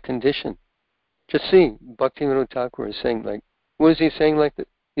is my condition. Just see, Bhaktivinoda Thakur is saying who is he saying like that?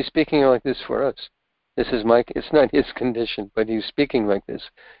 He's speaking like this for us. It's not his condition, but he's speaking like this.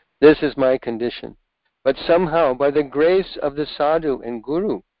 This is my condition. But somehow, by the grace of the sadhu and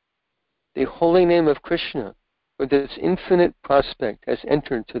guru, the holy name of Krishna, with its infinite prospect, has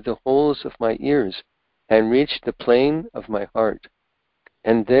entered through the holes of my ears and reached the plane of my heart.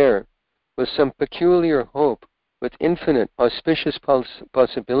 And there, with some peculiar hope, with infinite auspicious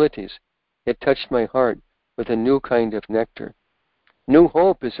possibilities, it touched my heart with a new kind of nectar. New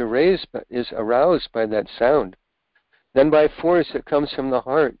hope is aroused by that sound. Then by force it comes from the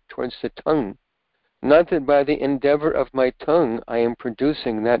heart towards the tongue. Not that by the endeavor of my tongue I am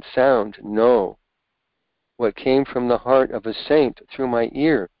producing that sound, no. What came from the heart of a saint through my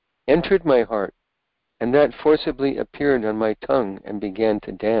ear entered my heart, and that forcibly appeared on my tongue and began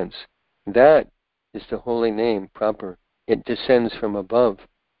to dance. That is the holy name proper. It descends from above.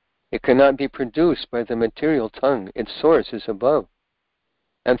 It cannot be produced by the material tongue. Its source is above.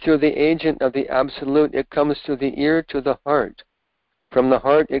 And through the agent of the Absolute, it comes through the ear to the heart. From the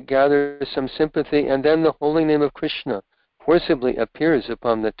heart it gathers some sympathy, and then the holy name of Krishna forcibly appears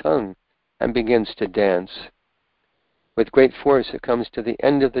upon the tongue and begins to dance. With great force it comes to the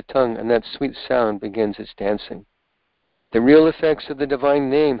end of the tongue, and that sweet sound begins its dancing. The real effects of the divine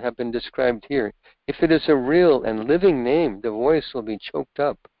name have been described here. If it is a real and living name, the voice will be choked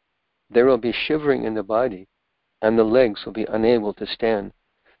up. There will be shivering in the body, and the legs will be unable to stand.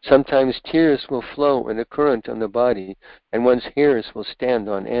 Sometimes tears will flow in a current on the body, and one's hairs will stand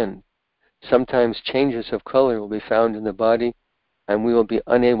on end. Sometimes changes of color will be found in the body, and we will be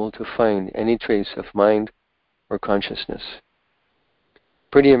unable to find any trace of mind or consciousness.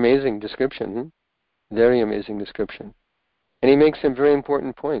 Pretty amazing description, Very amazing description. And he makes some very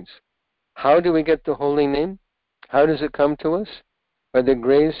important points. How do we get the holy name? How does it come to us? By the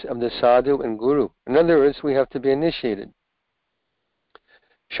grace of the sadhu and guru. In other words, we have to be initiated.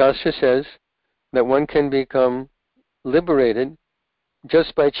 Shastra says that one can become liberated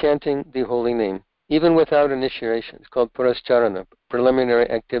just by chanting the holy name, even without initiation. It's called parascharana, preliminary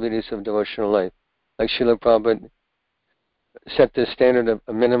activities of devotional life. Like Srila Prabhupada set the standard of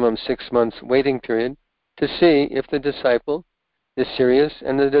a minimum 6 months waiting period to see if the disciple is serious,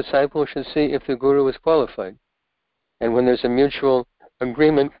 and the disciple should see if the guru is qualified. And when there's a mutual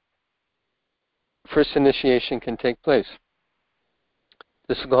agreement, first initiation can take place.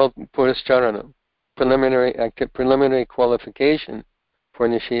 This is called Purascharana, preliminary qualification for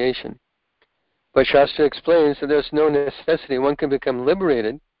initiation. But Shastra explains that there's no necessity. One can become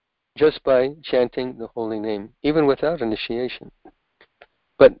liberated just by chanting the holy name, even without initiation.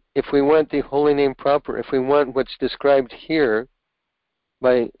 But if we want the holy name proper, if we want what's described here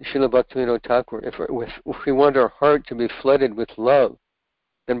by Srila Bhaktivinoda Thakur, if we want our heart to be flooded with love,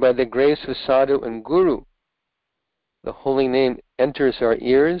 then by the grace of sadhu and guru, the holy name enters our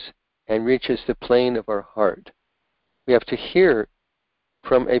ears and reaches the plane of our heart. We have to hear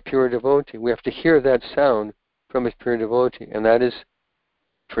from a pure devotee. We have to hear that sound from a pure devotee, and that is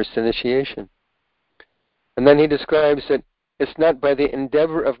first initiation. And then he describes that it's not by the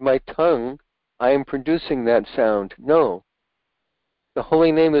endeavor of my tongue I am producing that sound. No. The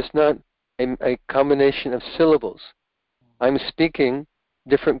holy name is not a combination of syllables. I'm speaking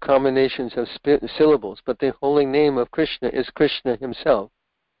different combinations of syllables, but the holy name of Krishna is Krishna himself.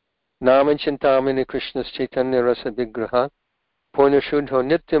 Nama Chintamani Krishna's Chaitanya Rasa Vigraha Purna Shuddho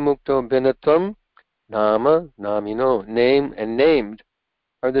Nitya Mukto Binatvam Nama Namino. Name and named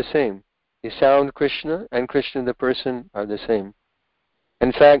are the same. The sound Krishna and Krishna the person are the same.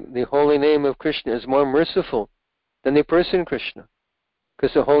 In fact, the holy name of Krishna is more merciful than the person Krishna,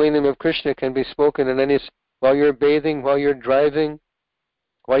 because the holy name of Krishna can be spoken in any, while you're bathing, while you're driving,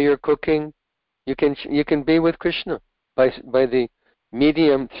 while you're cooking. You can be with Krishna by the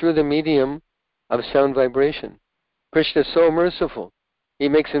medium, through the medium of sound vibration. Krishna is so merciful. He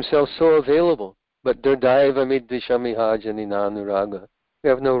makes himself so available. But Durdaiva Midvishami Hajani Nanuraga. We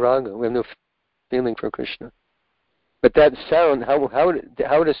have no raga. We have no feeling for Krishna. But that sound, how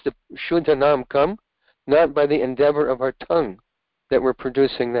does the Shuddha Nam come? Not by the endeavor of our tongue that we're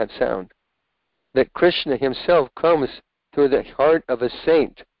producing that sound. That Krishna himself comes through the heart of a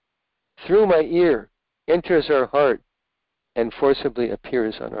saint, through my ear, enters our heart, and forcibly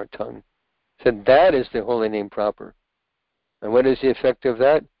appears on our tongue. So that is the holy name proper. And what is the effect of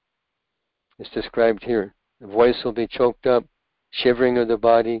that? It's described here. The voice will be choked up, shivering of the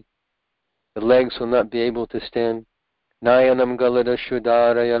body. The legs will not be able to stand. Nayanam galada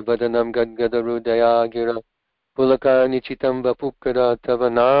shudaraya badanam gadgadarudaya gira pulakani chitam bapukara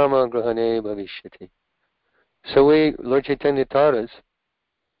tavanama grahane bhavishyati. So we, Lord Chaitanya taught us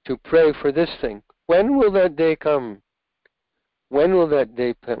to pray for this thing. When will that day come? When will that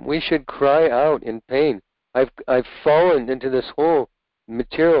day come? We should cry out in pain. I've fallen into this whole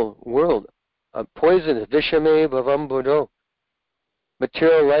material world, a poisonous, vishame bhavam buddho,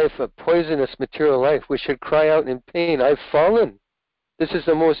 material life, a poisonous material life. We should cry out in pain. I've fallen. This is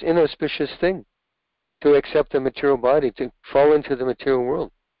the most inauspicious thing, to accept a material body, to fall into the material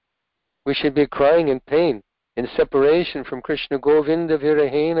world. We should be crying in pain, in separation from Krishna. Govinda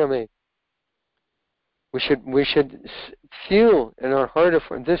virahena me. We should feel in our heart of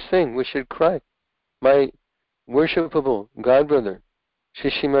this thing. We should cry. My worshipable godbrother,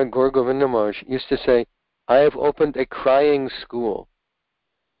 Shishimad Gaur Govinda Maharaj, used to say, I have opened a crying school,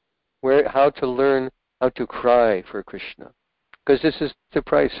 where how to learn how to cry for Krishna. Because this is the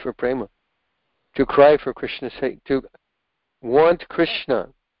price for prema. To cry for Krishna's sake, to want Krishna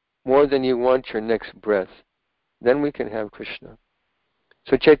more than you want your next breath. Then we can have Krishna.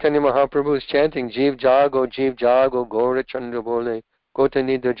 So Chaitanya Mahaprabhu is chanting, Jeev Jago, Gaura Chandra Bole, Kota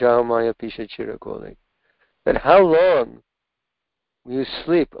Nidha Jahamaya Pisha Chira Kole. That how long will you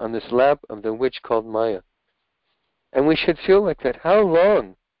sleep on this lap of the witch called Maya? And we should feel like that. How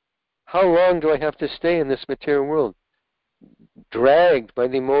long? How long do I have to stay in this material world? Dragged by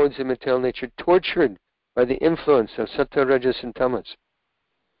the modes of material nature, tortured by the influence of Sattva, Rajas, and Tamas.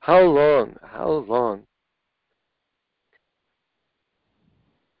 How long? How long?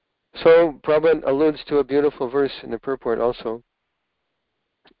 So Prabhupada alludes to a beautiful verse in the purport also,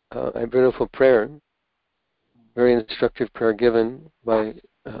 a beautiful prayer, very instructive prayer given by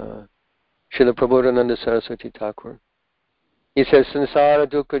Srila Prabodhananda Saraswati Thakur. He says, Sansara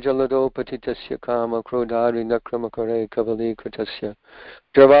dukkha jalado patitasya kama krodhari nakramakare kavali kritasya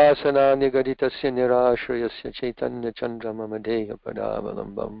dravasana nigaditasya nirashrayasya chaitanya chandra mamadeha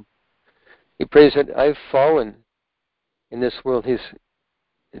padavalambam. He prays that I've fallen in this world.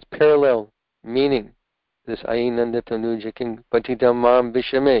 It's parallel meaning, this Ainanda Tanuja King Patitam Mam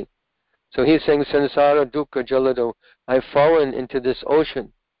Vishame. So he's saying Sansara Dukkha Jalado, I've fallen into this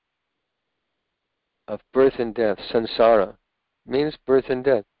ocean of birth and death. Sansara means birth and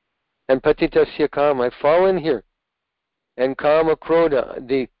death. And Patitasya Kama, I've fallen here. And Kama Krodha,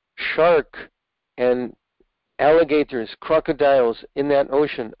 the shark and alligators, crocodiles in that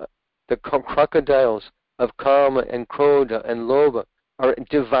ocean, the crocodiles of Kama and Krodha and Lobha are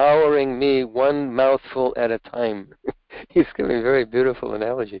devouring me one mouthful at a time. He's giving a very beautiful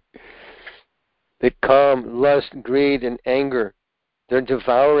analogy. The calm, lust, greed, and anger, they're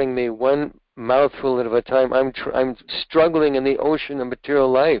devouring me one mouthful at a time. I'm struggling in the ocean of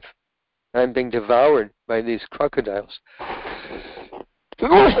material life. I'm being devoured by these crocodiles.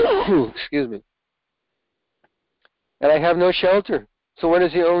 Excuse me. And I have no shelter. So what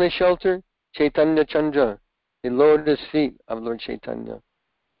is the only shelter? Chaitanya Chandra, the lotus feet of Lord Chaitanya.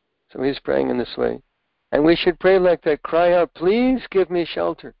 So he's praying in this way. And we should pray like that. Cry out, please give me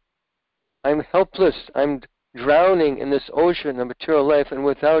shelter. I'm helpless. I'm drowning in this ocean of material life, and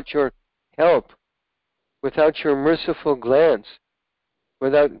without your help, without your merciful glance,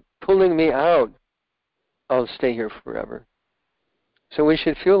 without pulling me out, I'll stay here forever. So we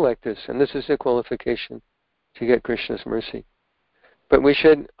should feel like this, and this is the qualification to get Krishna's mercy. But we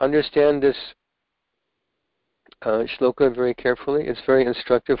should understand this shloka very carefully. It's very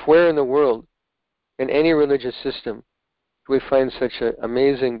instructive. Where in the world, in any religious system, do we find such an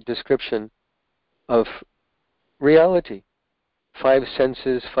amazing description of reality? 5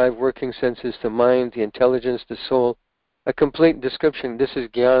 senses, 5 working senses, the mind, the intelligence, the soul. A complete description. This is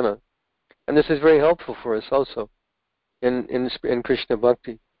jnana. And this is very helpful for us also in Krishna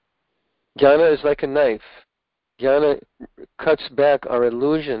Bhakti. Jnana is like a knife. Jnana cuts back our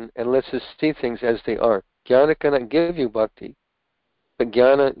illusion and lets us see things as they are. Jnana cannot give you bhakti, but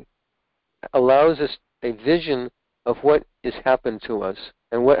jnana allows us a vision of what has happened to us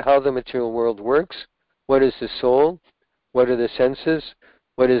and how the material world works. What is the soul? What are the senses?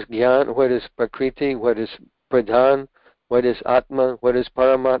 What is jnana? What is prakriti? What is pradhan? What is atma? What is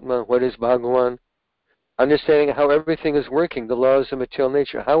paramatma? What is Bhagavan? Understanding how everything is working, the laws of material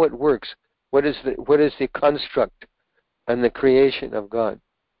nature, how it works. What is the construct and the creation of God?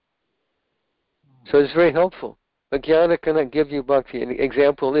 So it's very helpful. But jnana cannot give you bhakti. An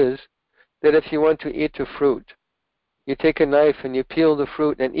example is that if you want to eat a fruit, you take a knife and you peel the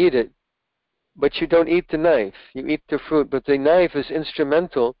fruit and eat it, but you don't eat the knife. You eat the fruit, but the knife is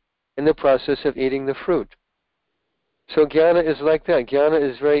instrumental in the process of eating the fruit. So jnana is like that. Jnana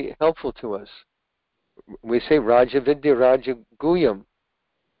is very helpful to us. We say Raja Vidya, Raja Guyam.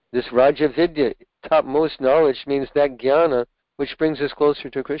 This Raja Vidya, topmost knowledge, means that jnana which brings us closer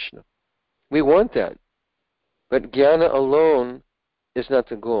to Krishna. We want that. But jnana alone is not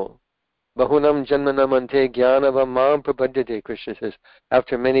the goal. Bahunam janmanamante jnanava mam prapadyate, Krishna says.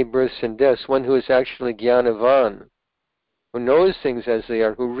 After many births and deaths, one who is actually jnanavan, who knows things as they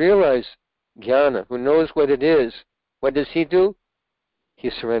are, who realizes jnana, who knows what it is, what does he do? He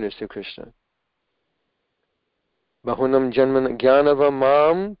surrenders to Krishna. Bahunam janman jnanava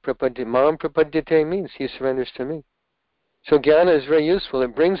mam prapadyate means he surrenders to me. So jnana is very useful.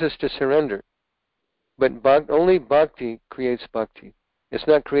 It brings us to surrender. But only bhakti creates bhakti. It's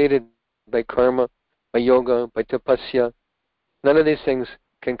not created by karma, by yoga, by tapasya. None of these things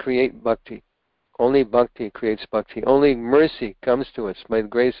can create bhakti. Only bhakti creates bhakti. Only mercy comes to us by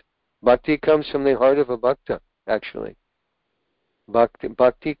grace. Bhakti comes from the heart of a bhakta, actually.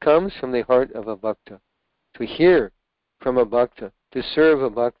 Bhakti comes from the heart of a bhakta. To hear from a bhakta, to serve a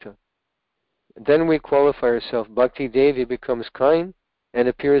bhakta. Then we qualify ourselves. Bhakti Devi becomes kind and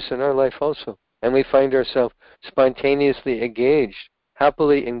appears in our life also. And we find ourselves spontaneously engaged,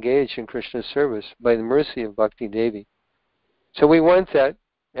 happily engaged in Krishna's service by the mercy of Bhakti Devi. So we want that,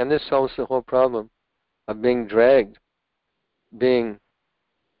 and this solves the whole problem of being dragged, being,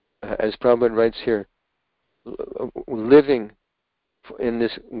 as Prabhupada writes here, living in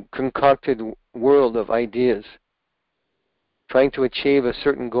this concocted world of ideas, trying to achieve a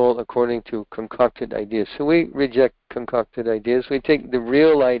certain goal according to concocted ideas. So we reject concocted ideas. We take the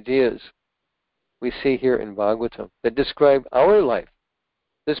real ideas we see here in Bhagavatam that describe our life.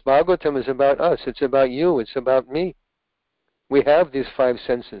 This Bhagavatam is about us. It's about you. It's about me. We have these 5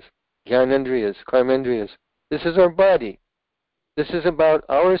 senses, jnanendriyas, karmendriyas. This is our body. This is about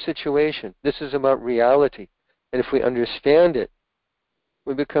our situation. This is about reality. And if we understand it,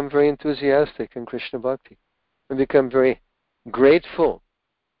 we become very enthusiastic in Krishna Bhakti. We become very grateful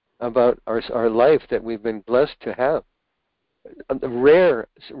about our life that we've been blessed to have. The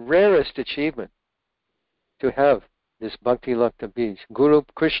rarest achievement to have this Bhakti Lakta Bij. Guru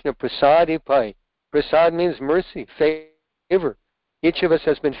Krishna Prasadi Pai. Prasad means mercy, favor. Each of us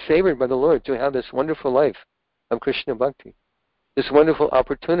has been favored by the Lord to have this wonderful life of Krishna Bhakti. This wonderful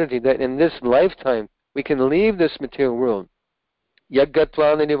opportunity that in this lifetime we can leave this material world.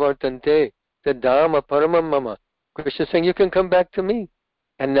 Yaggatvana nivartante tadama paramam mama. Krishna is saying you can come back to me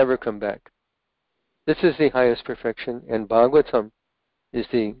and never come back. This is the highest perfection, and Bhagavatam is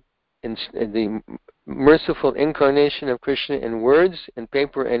the merciful incarnation of Krishna in words, in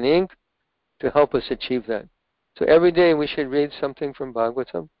paper and ink to help us achieve that. So every day we should read something from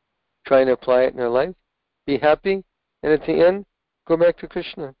Bhagavatam, try and apply it in our life, be happy, and at the end, go back to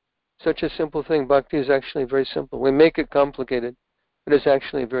Krishna. Such a simple thing. Bhakti is actually very simple. We make it complicated, but it's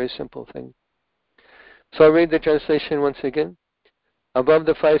actually a very simple thing. So I'll read the translation once again. Above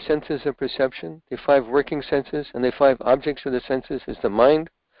the 5 senses of perception, the 5 working senses, and the 5 objects of the senses is the mind,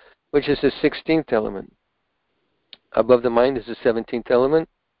 which is the 16th element. Above the mind is the 17th element,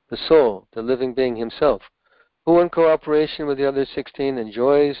 the soul, the living being himself, who in cooperation with the other 16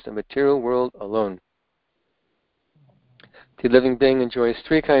 enjoys the material world alone. The living being enjoys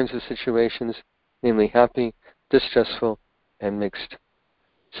 3 kinds of situations, namely happy, distressful, and mixed.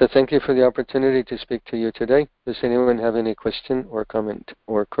 So thank you for the opportunity to speak to you today. Does anyone have any question or comment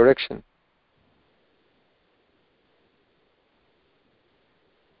or correction?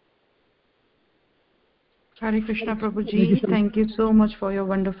 Hare Krishna Prabhuji, thank you so much for your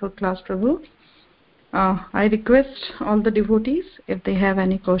wonderful class, Prabhu. I request all the devotees, if they have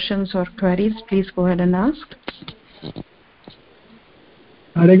any questions or queries, please go ahead and ask.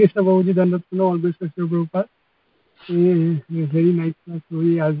 Hare Krishna Prabhuji, Dandatana, always Krishna Prabhupada. Very nice class,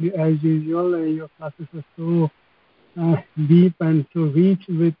 as usual. Your classes are so deep and so rich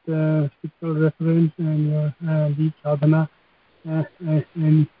with spiritual reference, and your deep sadhana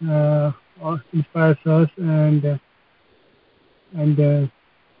inspires us and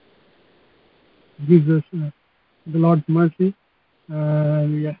gives us the Lord's mercy.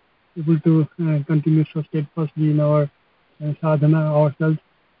 We are able to continue so steadfastly in our sadhana ourselves.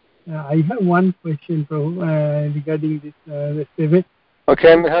 I have one question, Prabhu, regarding this 7.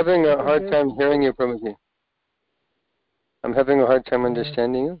 Okay, I'm having a hard time hearing you, Prabhuji. I'm having a hard time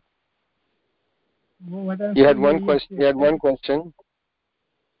understanding you. You had one question. You had one question.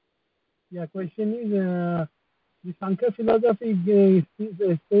 Yeah, question is the Sankhya philosophy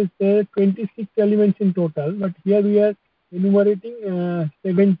says there are 26 elements in total, but here we are enumerating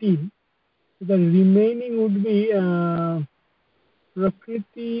 17. So the remaining would be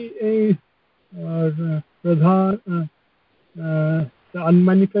Prakriti or Pradhan, the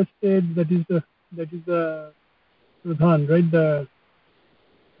unmanifested. That is the Pradhan, right? The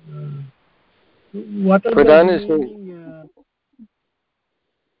what are Pradhan the remaining?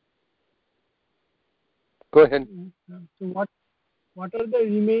 Go ahead. So what are the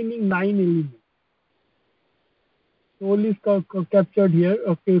remaining 9 elements? Soul is captured here.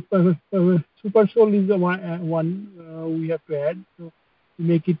 Okay, super soul is the one we have to add. So we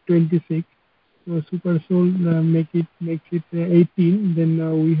make it 26. So super soul makes it 18.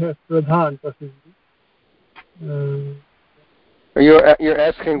 Then we have Pradhan possibly. You're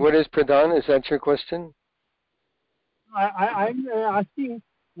asking what is Pradhan? Is that your question? I'm asking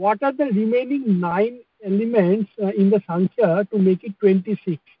what are the remaining 9 elements in the Sankhya to make it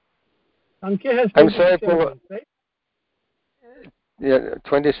 26. Sankhya has 26 elements, right? Yeah,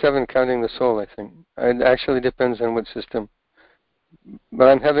 27 counting the soul, I think. It actually depends on what system. But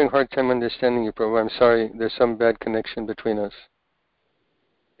I'm having a hard time understanding you, Prabhu. I'm sorry. There's some bad connection between us.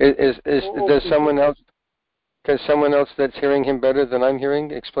 Does someone else that's hearing him better than I'm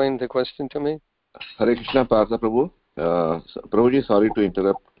hearing explain the question to me? Hare Krishna, Partha Prabhu. Prabhuji, sorry to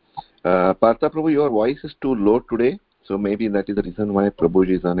interrupt. Partha Prabhu, your voice is too low today, so maybe that is the reason why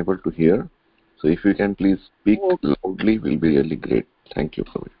Prabhuji is unable to hear. So if you can please speak loudly, will be really great. Thank you,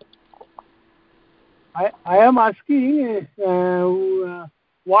 Prabhuji. I am asking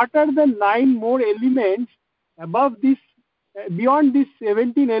what are the 9 more elements above this, beyond these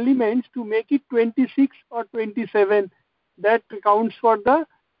 17 elements to make it 26 or 27 that counts for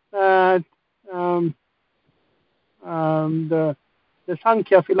the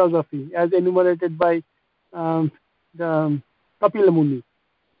Sankhya philosophy as enumerated by the Kapila Muni.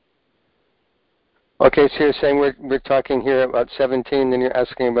 Okay, so you're saying we're talking here about 17, then you're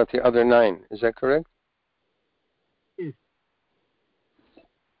asking about the other 9. Is that correct? Yes.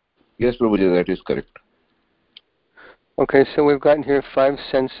 Yes, Prabhuji, that is correct. Okay, so we've gotten here 5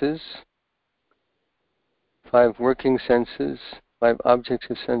 senses, 5 working senses, 5 objects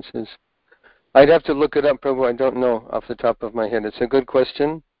of senses. I'd have to look it up, Prabhu. I don't know off the top of my head. It's a good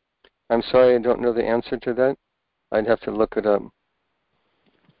question. I'm sorry I don't know the answer to that. I'd have to look it up.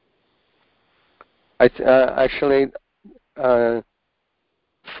 Actually, 5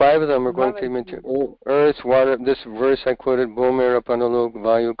 of them are going to be into earth, water. This verse I quoted, Bhumera Panolog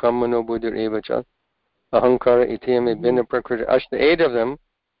Vayu Kamano Buddhir Evacha Ahankara Itiyame Binna Prakriti. Actually, 8 of them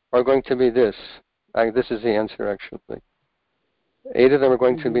are going to be this. This is the answer, actually. 8 of them are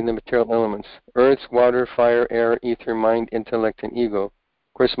going to be in the material elements. Earth, water, fire, air, ether, mind, intellect, and ego.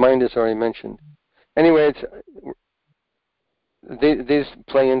 Of course, mind is already mentioned. Anyway, these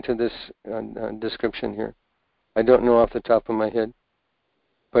play into this description here. I don't know off the top of my head.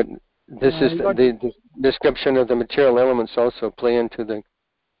 But this is the description of the material elements also play into the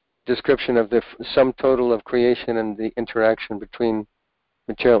description of the sum total of creation and the interaction between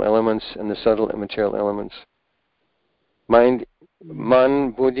material elements and the subtle material elements. Mind,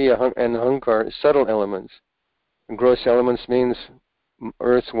 man, buddhi, and ahankar, subtle elements. And gross elements means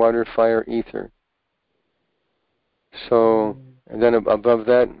earth, water, fire, ether. So, and then above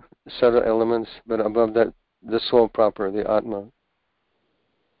that, subtle elements, but above that, the soul proper, the Atma.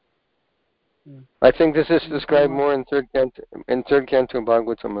 I think this is described more in third canto of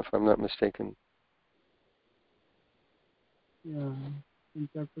Bhagavatam, if I'm not mistaken. Yeah, in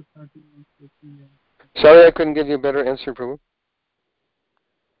chapter 13. Sorry, I couldn't give you a better answer, Prabhu.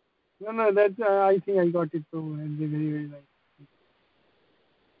 No, that's, I think I got it, Prabhu. Very, very nice.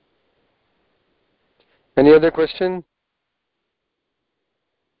 Any other question?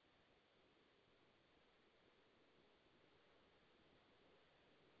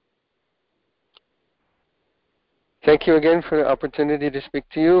 Thank you again for the opportunity to speak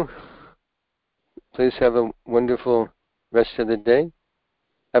to you. Please have a wonderful rest of the day.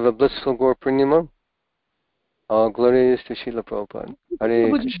 Have a blissful Gaur Purnima. All glories to Srila Prabhupada. Hare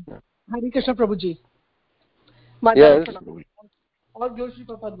Krishna. Hare Krishna, Prabhuji. Yes. All glories to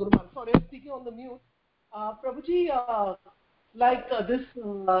Prabhupada Guru Maharaj. Sorry, I'm speaking on the mute. Prabhuji, this,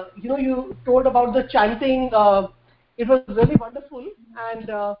 you told about the chanting. It was really wonderful.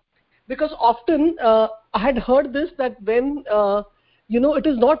 And because often I had heard this, that when, it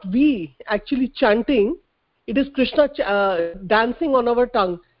is not we actually chanting, it is Krishna dancing on our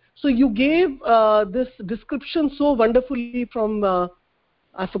tongue. So you gave this description so wonderfully from,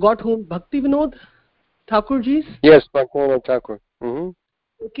 I forgot whom, Bhakti Vinod Thakurji's? Yes, Bhakti Vinod Thakur. Mm-hmm.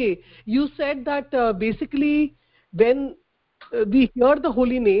 Okay. You said that basically when we hear the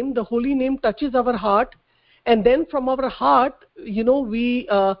holy name touches our heart, and then from our heart, we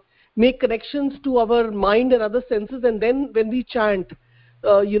make connections to our mind and other senses, and then when we chant,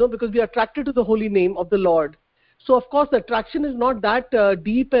 because we are attracted to the holy name of the Lord. So of course the attraction is not that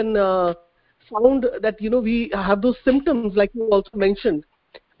deep and sound that we have those symptoms like you also mentioned,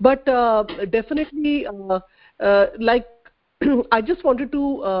 but definitely like I just wanted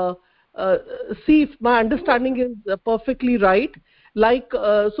to see if my understanding is perfectly right. Like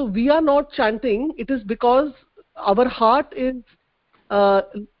so we are not chanting, it is because our heart is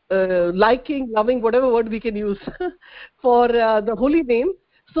liking, loving, whatever word we can use for the holy name.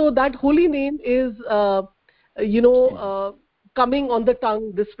 So that holy name is coming on the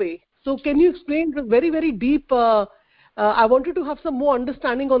tongue this way. So can you explain? It was very, very deep. I wanted to have some more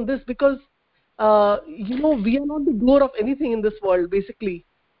understanding on this, because we are not the doer of anything in this world, basically.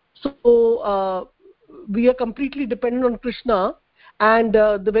 So we are completely dependent on Krishna, and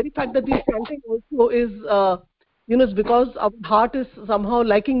the very fact that we are chanting also is is because our heart is somehow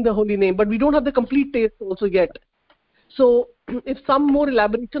liking the holy name, but we don't have the complete taste also yet. So if some more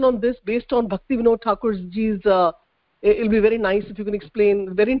elaboration on this based on Bhakti Vinod Thakurji's, it'll be very nice if you can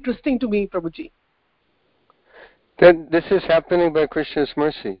explain. Very interesting to me, Prabhuji. That this is happening by Krishna's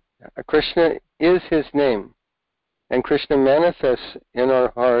mercy. Krishna is his name, and Krishna manifests in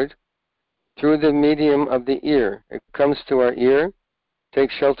our heart through the medium of the ear. It comes to our ear,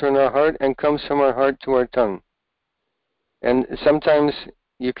 takes shelter in our heart, and comes from our heart to our tongue. And sometimes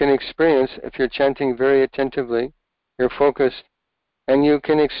you can experience, if you're chanting very attentively, you're focused, and you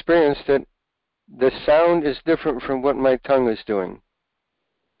can experience that the sound is different from what my tongue is doing.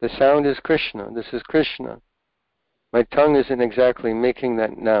 The sound is Krishna. This is Krishna. My tongue isn't exactly making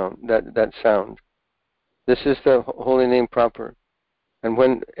that sound. This is the holy name proper. And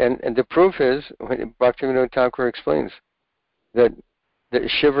the proof is, when Bhaktivinoda Thakur explains that the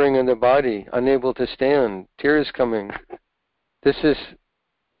shivering in the body, unable to stand, tears coming. This is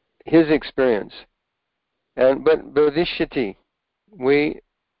his experience. But Bodhisati, we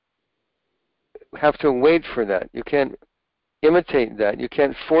have to wait for that. You can't imitate that. You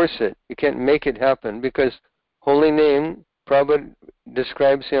can't force it. You can't make it happen, because holy name, Prabhupada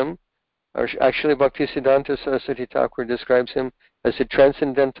describes him, or actually Bhaktisiddhanta Saraswati Thakur describes him as a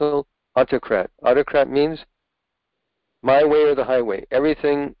transcendental autocrat. Autocrat means my way or the highway.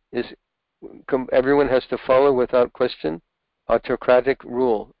 Everyone has to follow without question. Autocratic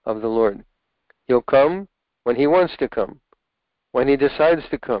rule of the Lord. He'll come when he wants to come, when he decides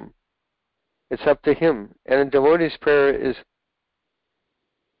to come. It's up to him. And a devotee's prayer is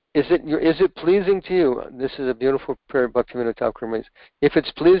Is it pleasing to you? This is a beautiful prayer Bhaktivinoda Thakur makes. If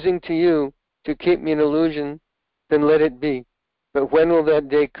it's pleasing to you to keep me in illusion, then let it be. But when will that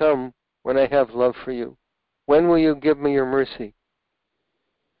day come when I have love for you? When will you give me your mercy?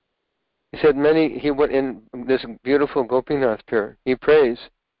 He said he went in this beautiful Gopinath prayer. He prays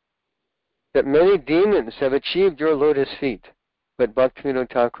that many demons have achieved your lotus feet, but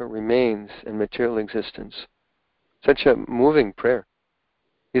Bhaktivinoda Thakur remains in material existence. Such a moving prayer.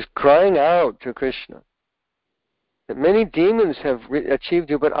 He's crying out to Krishna that many demons have achieved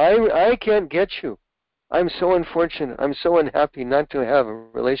you, but I can't get you. I'm so unfortunate. I'm so unhappy not to have a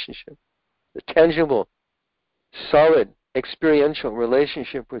relationship, a tangible, solid, experiential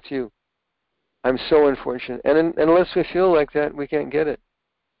relationship with you. I'm so unfortunate. And unless we feel like that, we can't get it.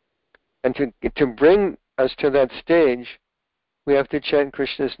 And to bring us to that stage, we have to chant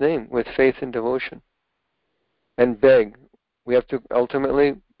Krishna's name with faith and devotion and beg. We have to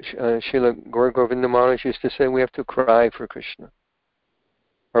ultimately, Srila Gaur Govinda Maharaj used to say, we have to cry for Krishna.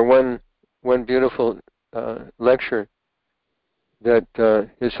 Or one beautiful lecture that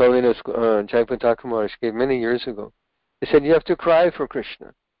His Holiness Jayapataka Maharaj gave many years ago. He said, you have to cry for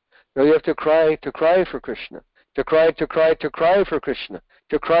Krishna. No, you have to cry for Krishna. To cry for Krishna.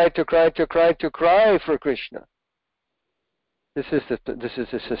 To cry for Krishna. This is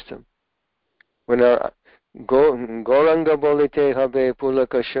the system. When our Gauranga Bolite Habe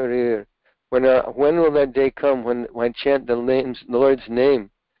Pulaka Sharir, when will that day come when I chant the Lord's name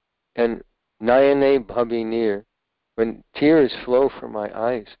and Nayane Bhabi Nir, when tears flow from my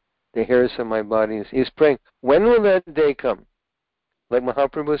eyes, the hairs of my body. He's praying, when will that day come? Like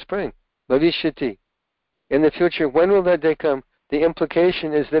Mahaprabhu is praying, Bhavishyati. In the future, when will that day come? The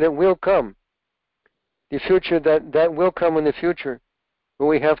implication is that it will come. The future, that will come in the future, but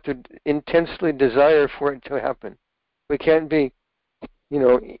we have to intensely desire for it to happen. We can't be,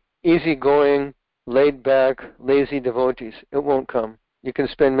 easygoing, laid back, lazy devotees. It won't come. You can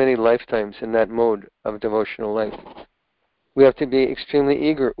spend many lifetimes in that mode of devotional life. We have to be extremely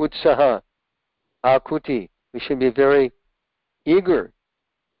eager. Utsaha, akuti. We should be very eager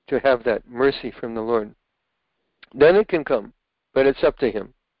to have that mercy from the Lord. Then it can come, but it's up to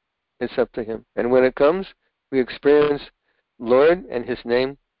Him. It's up to Him. And when it comes, we experience Lord and His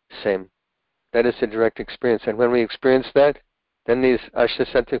name same. That is a direct experience. And when we experience that, then these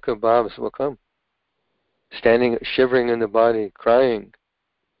Ashtasattva bhavas will come. Standing, shivering in the body, crying,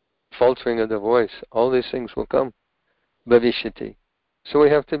 faltering of the voice, all these things will come. Bhavishyati. So we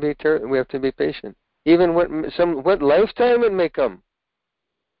have to be patient. Even what lifetime it may come,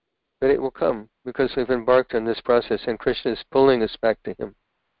 but it will come because we've embarked on this process, and Krishna is pulling us back to Him.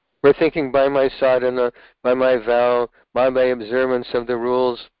 We're thinking by my sadhana, by my vow, by my observance of the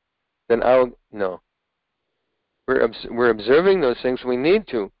rules, then no. We're observing those things. We need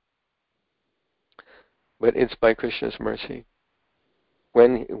to, but it's by Krishna's mercy.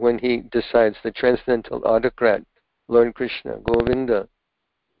 When He decides, the transcendental autocrat, Lord Krishna, Govinda,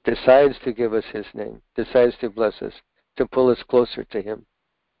 decides to give us His name, decides to bless us, to pull us closer to Him.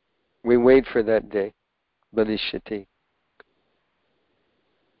 We wait for that day. Bhavishyati.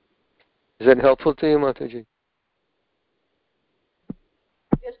 Is that helpful to you, Mataji?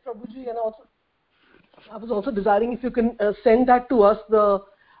 Yes, Prabhuji, and also I was also desiring if you can send that to us.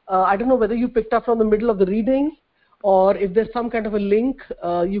 I don't know whether you picked up from the middle of the reading, or if there's some kind of a link,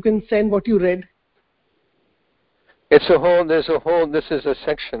 you can send what you read. This is a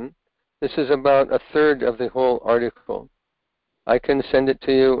section. This is about a third of the whole article. I can send it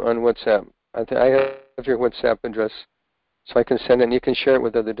to you on WhatsApp. I have your WhatsApp address, so I can send it, and you can share it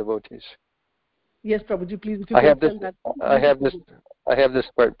with other devotees. Yes, Prabhuji, please, if you can send that. I have this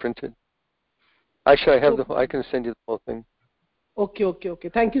part printed. Actually, I can send you the whole thing. Okay.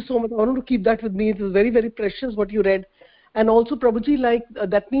 Thank you so much. I wanted to keep that with me. It was very, very precious what you read. And also, Prabhuji,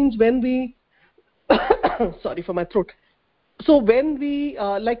 that means when we... sorry for my throat. So when we,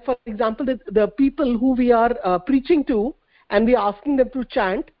 for example, the people who we are preaching to, and we are asking them to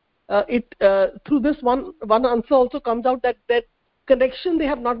chant, through this one answer also comes out that connection they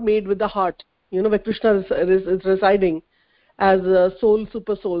have not made with the heart, where Krishna is residing as a soul,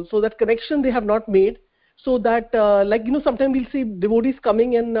 super soul. So that connection they have not made. So that, sometimes we'll see devotees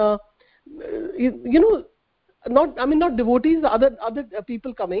coming and, not devotees, other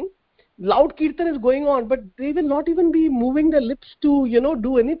people coming. Loud kirtan is going on, but they will not even be moving their lips to,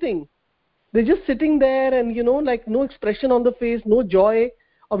 do anything. They're just sitting there and, no expression on the face, no joy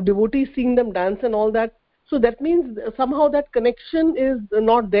of devotees seeing them dance and all that. So that means somehow that connection is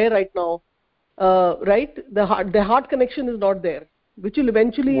not there right now, right? The heart connection is not there, which will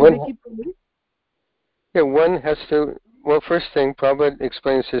eventually they keep coming. Yeah, one has to Well, first thing, Prabhupada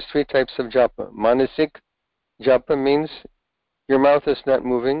explains there's 3 types of japa. Manasik japa means your mouth is not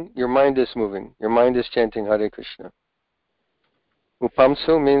moving, your mind is moving. Your mind is chanting Hare Krishna.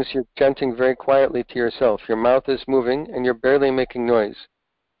 Upamsu means you're chanting very quietly to yourself. Your mouth is moving and you're barely making noise.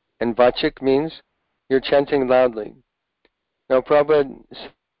 And Vachik means you're chanting loudly. Now, Prabhupada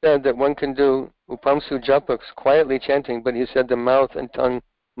said that one can do Upamsu japa quietly chanting, but he said the mouth and tongue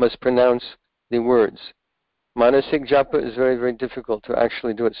must pronounce the words. Manasik japa is very, very difficult to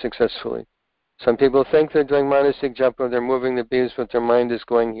actually do it successfully. Some people think they're doing Manasik japa, they're moving the beads, but their mind is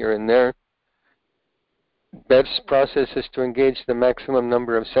going here and there. Best process is to engage the maximum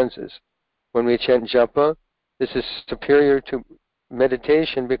number of senses. When we chant japa, this is superior to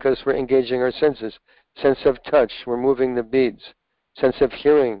meditation because we're engaging our senses. Sense of touch, we're moving the beads. Sense of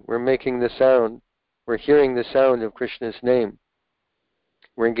hearing, we're making the sound. We're hearing the sound of Krishna's name.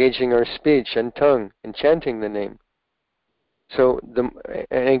 We're engaging our speech and tongue and chanting the name. So,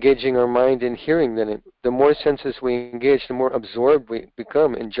 engaging our mind in hearing the name. The more senses we engage, the more absorbed we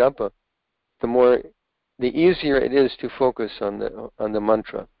become in japa. The easier it is to focus on the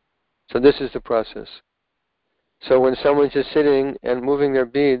mantra. So this is the process. So when someone's just sitting and moving their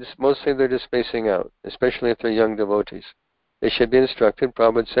beads, mostly they're just spacing out, especially if they're young devotees. They should be instructed.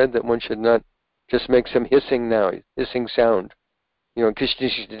 Prabhupada said that one should not just make some hissing sound. You know, kish,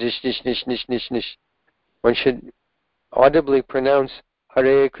 nish, nish, nish, nish, nish, nish, nish. One should audibly pronounce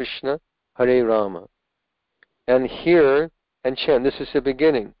Hare Krishna, Hare Rama. And hear and chant. This is the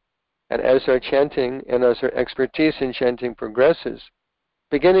beginning. And as our chanting and as our expertise in chanting progresses,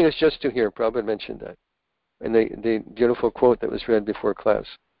 beginning is just to hear. Prabhupada mentioned that in the beautiful quote that was read before class.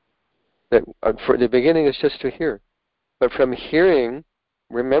 That for the beginning is just to hear. But from hearing,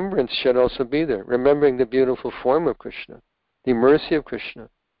 remembrance should also be there. Remembering the beautiful form of Krishna, the mercy of Krishna,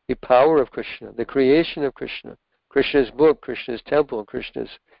 the power of Krishna, the creation of Krishna, Krishna's book, Krishna's temple, Krishna's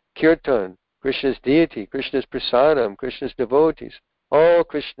kirtan, Krishna's deity, Krishna's prasadam, Krishna's devotees, all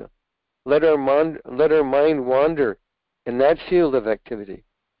Krishna. Let our mind wander in that field of activity,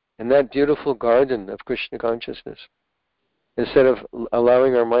 in that beautiful garden of Krishna consciousness, instead of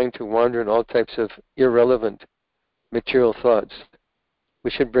allowing our mind to wander in all types of irrelevant material thoughts. We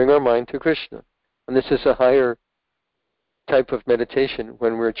should bring our mind to Krishna. And this is a higher type of meditation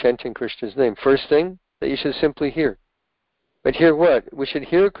when we're chanting Krishna's name. First thing, that you should simply hear. But hear what? We should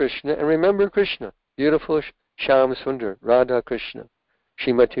hear Krishna and remember Krishna. Beautiful Shyam Sundar, Radha Krishna,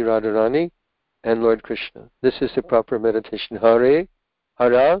 Srimati Radharani, and Lord Krishna. This is the proper meditation. Hare,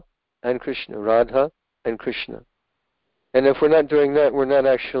 Hara, and Krishna. Radha and Krishna. And if we're not doing that, we're not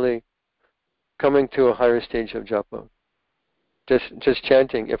actually coming to a higher stage of japa. Just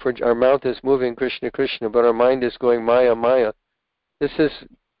chanting. If our mouth is moving Krishna, Krishna, but our mind is going Maya, Maya, this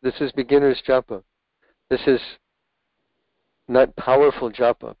is beginner's japa. This is not powerful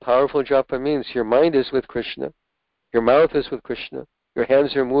japa. Powerful japa means your mind is with Krishna, your mouth is with Krishna, your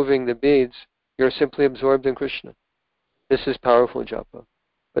hands are moving the beads, you're simply absorbed in Krishna. This is powerful japa.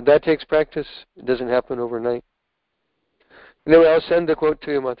 But that takes practice. It doesn't happen overnight. Anyway, I'll send the quote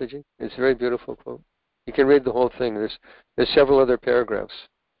to you, Mataji. It's a very beautiful quote. You can read the whole thing. There's several other paragraphs.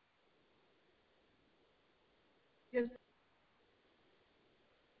 Yes.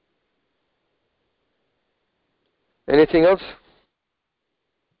 Anything else?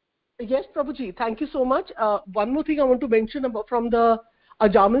 Yes, Prabhuji. Thank you so much. One more thing I want to mention about from the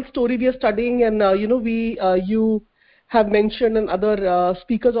Ajamil story we are studying, and you have mentioned, and other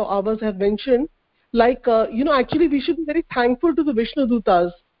speakers of ours have mentioned, actually we should be very thankful to the Vishnu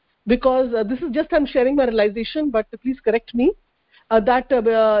Dutas, because this is just I'm sharing my realization, but please correct me.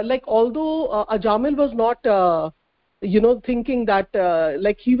 Although Ajamil was not thinking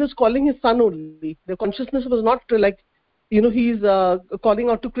that he was calling his son only. The consciousness was not he's calling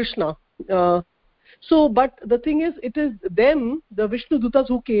out to Krishna. But the thing is, it is them, the Vishnu Dutas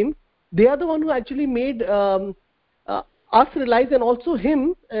who came, they are the one who actually made us realize, and also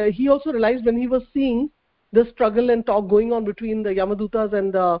him, he also realized when he was seeing the struggle and talk going on between the Yamadutas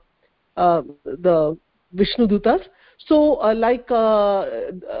and the Vishnu Dutas. So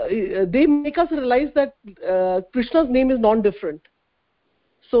they make us realize that Krishna's name is non-different.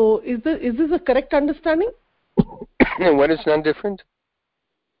 So is this a correct understanding? What is non-different?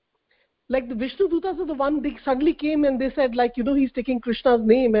 Like the Vishnu Dutas are the one, they suddenly came and they said he's taking Krishna's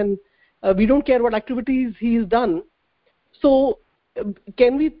name, and we don't care what activities he's done. So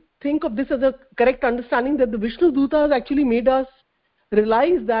can we think of this as a correct understanding, that the Vishnu Dutas actually made us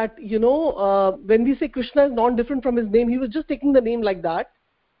realize that when we say Krishna is non-different from his name, he was just taking the name like that,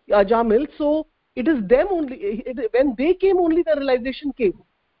 Ajamil. So it is them only, when they came only the realization came.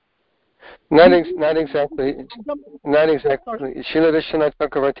 Not exactly. Not exactly. Sorry. Srila Vishwanath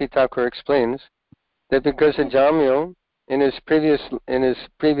Chakravarti Thakur explains that because Ajamil, previous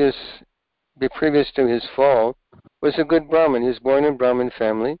to his fall, was a good Brahmin. He was born in Brahmin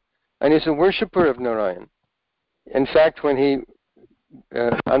family, and he's a worshipper of Narayan. In fact, when he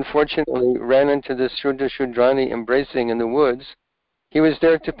unfortunately ran into the Shuddha Shudrani embracing in the woods, he was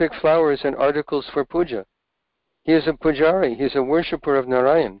there to pick flowers and articles for puja. He is a pujari. He's a worshipper of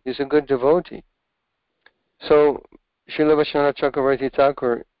Narayan. He's a good devotee. So, Srila Vishwanath Chakravarti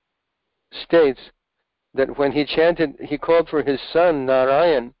Thakur states that when he chanted, he called for his son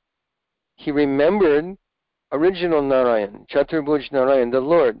Narayan, he remembered original Narayan, Chaturbhuj Narayan, the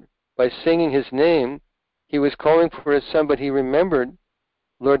Lord. By singing his name, he was calling for his son, but he remembered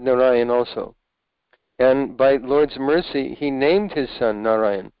Lord Narayan also. And by Lord's mercy, he named his son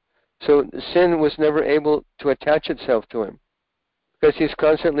Narayan. So sin was never able to attach itself to him, because he's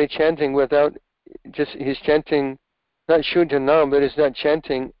constantly chanting he's chanting not Shuddha Nam, but he's not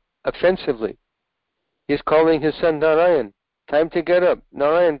chanting offensively. He's calling his son Narayan, time to get up.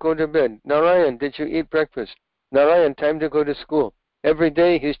 Narayan, go to bed. Narayan, did you eat breakfast? Narayan, time to go to school. Every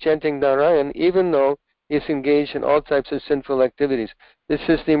day he's chanting Narayan, even though he's engaged in all types of sinful activities. This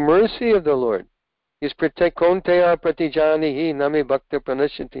is the mercy of the Lord. He's Konteya pratijanihi nami bhakta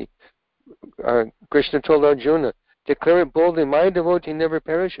pranashyati. Krishna told Arjuna, declare it boldly, my devotee never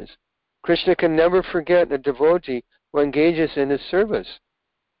perishes. Krishna can never forget a devotee who engages in his service.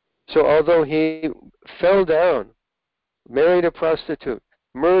 So although he fell down, married a prostitute,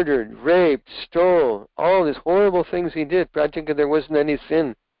 murdered, raped, stole, all these horrible things he did, practically there wasn't any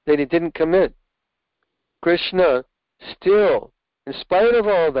sin that he didn't commit. Krishna still, in spite of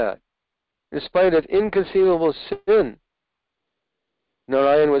all that, in spite of inconceivable sin,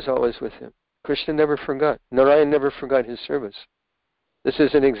 Narayan was always with him. Krishna never forgot. Narayan never forgot his service. This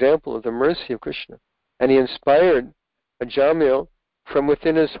is an example of the mercy of Krishna. And he inspired Ajamil from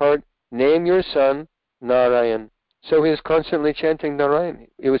within his heart, name your son Narayan. So he was constantly chanting Narayan.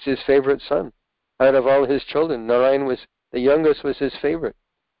 It was his favorite son. Out of all his children, Narayan was, the youngest was his favorite.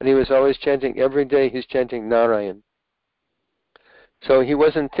 And he was always chanting, every day he's chanting Narayan. So he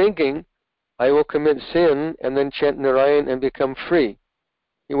wasn't thinking, I will commit sin and then chant Narayan and become free.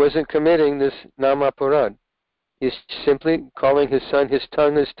 He wasn't committing this Namapurad. He's simply calling his son, his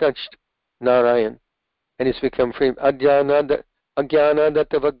tongue has touched Narayan, and he's become free. Ajnana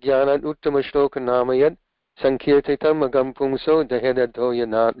dattavajnana uttama shloka namayat sankirtitam agam pungso dehedadho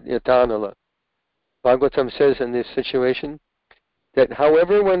yatanala. Bhagavatam says in this situation that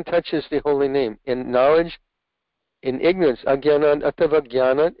however one touches the holy name, in knowledge, in ignorance, ajnana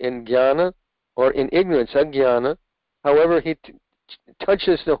attavajnana, in jnana, or in ignorance, ajnana, however he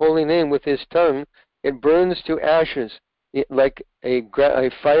touches the holy name with his tongue, it burns to ashes, like a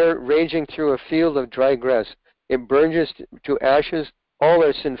fire raging through a field of dry grass. It burns to ashes all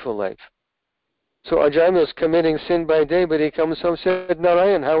our sinful life. So Ajamil is committing sin by day, but he comes home and said,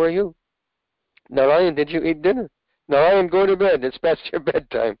 Narayan, how are you? Narayan, did you eat dinner? Narayan, go to bed. It's past your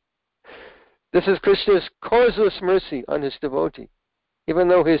bedtime. This is Krishna's causeless mercy on his devotee. Even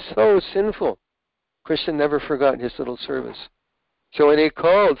though he's so sinful, Krishna never forgot his little service. So when he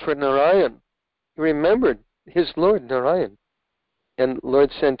called for Narayan, he remembered his Lord Narayan. And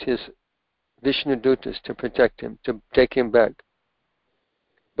Lord sent his Vishnu Dutas to protect him, to take him back.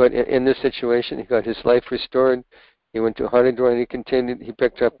 But in this situation, he got his life restored. He went to Haridwar and he continued. He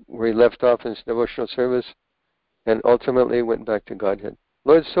picked up where he left off in his devotional service and ultimately went back to Godhead.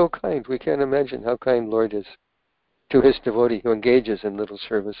 Lord's so kind. We can't imagine how kind Lord is to his devotee who engages in little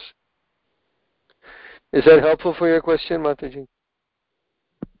service. Is that helpful for your question, Mataji?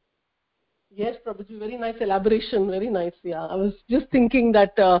 Yes, Prabhuji, very nice elaboration, very nice. Yeah, I was just thinking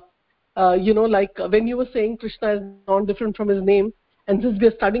that, like when you were saying Krishna is not different from his name, and since we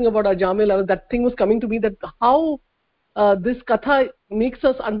are studying about Ajamil, that thing was coming to me that how this katha makes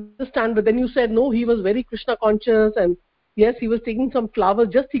us understand. But then you said, no, he was very Krishna conscious, and yes, he was taking some flowers,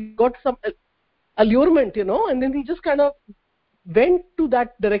 just he got some allurement, and then he just kind of went to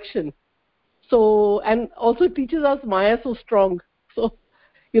that direction. So, and also it teaches us Maya so strong. So,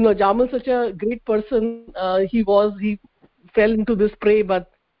 Jamal such a great person, he fell into this prey,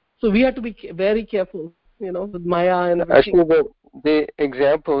 but so we have to be very careful, with Maya and everything. Actually, the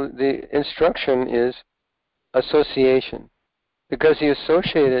example, the instruction is association. Because he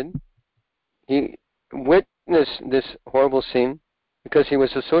associated, he witnessed this horrible scene, because he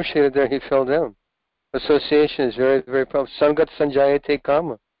was associated there, he fell down. Association is very, very powerful. Sangat sanjayate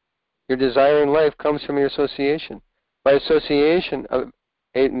kama. Your desire in life comes from your association. By association,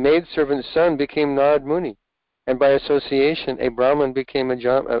 a maidservant's son became Narad Muni. and by association, a Brahmin became a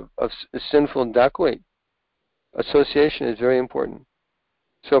sinful dacoit. Association is very important.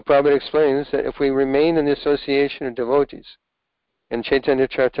 So Prabhupada explains that if we remain in the association of devotees, in Chaitanya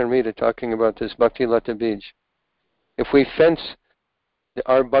Charitamrita talking about this Bhakti Lata Bij, if we fence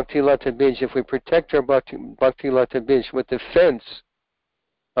our Bhakti Lata Bij, if we protect our Bhakti Lata Bij with the fence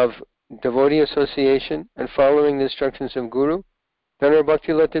of devotee association and following the instructions of Guru, then our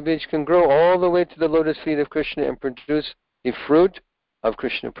Bhakti Lata Bij can grow all the way to the lotus feet of Krishna and produce the fruit of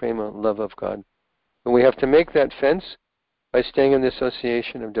Krishna Prema, love of God. But we have to make that fence by staying in the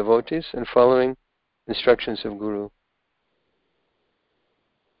association of devotees and following instructions of Guru.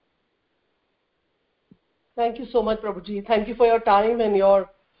 Thank you so much, Prabhuji. Thank you for your time and your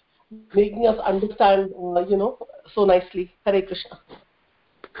making us understand, so nicely. Hare Krishna.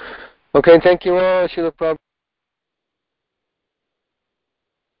 Okay, thank you all. Srila Prabhupada.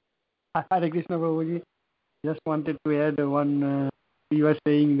 Hare Krishna, Prabhuji. Just wanted to add one. You were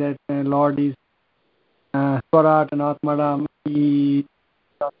saying that Lord is Swarat and Atmaram. He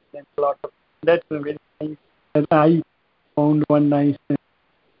talks a lot of. That's very nice. And I found one nice,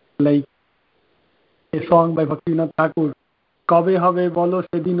 like a song by Bhaktivinoda Thakur. Kabe habe bolo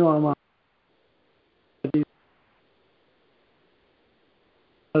sedino ama. That is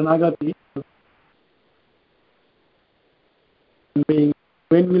Nagati. When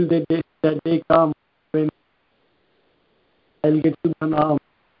will that day come? When I'll get to the Naam?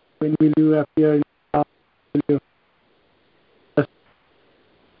 When will you appear in Naam? Will you?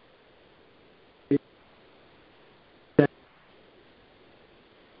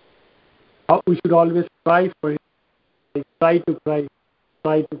 We should always try for it. Like, try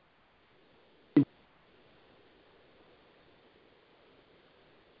to.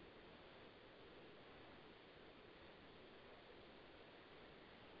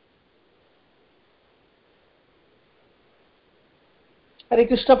 Hare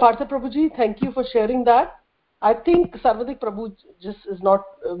Krishna, Partha Prabhuji. Thank you for sharing that. I think Sarvadik Prabhu just is not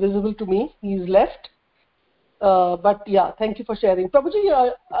visible to me. He's left. But yeah, thank you for sharing.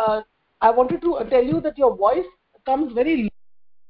 Prabhuji, I wanted to tell you that your voice comes very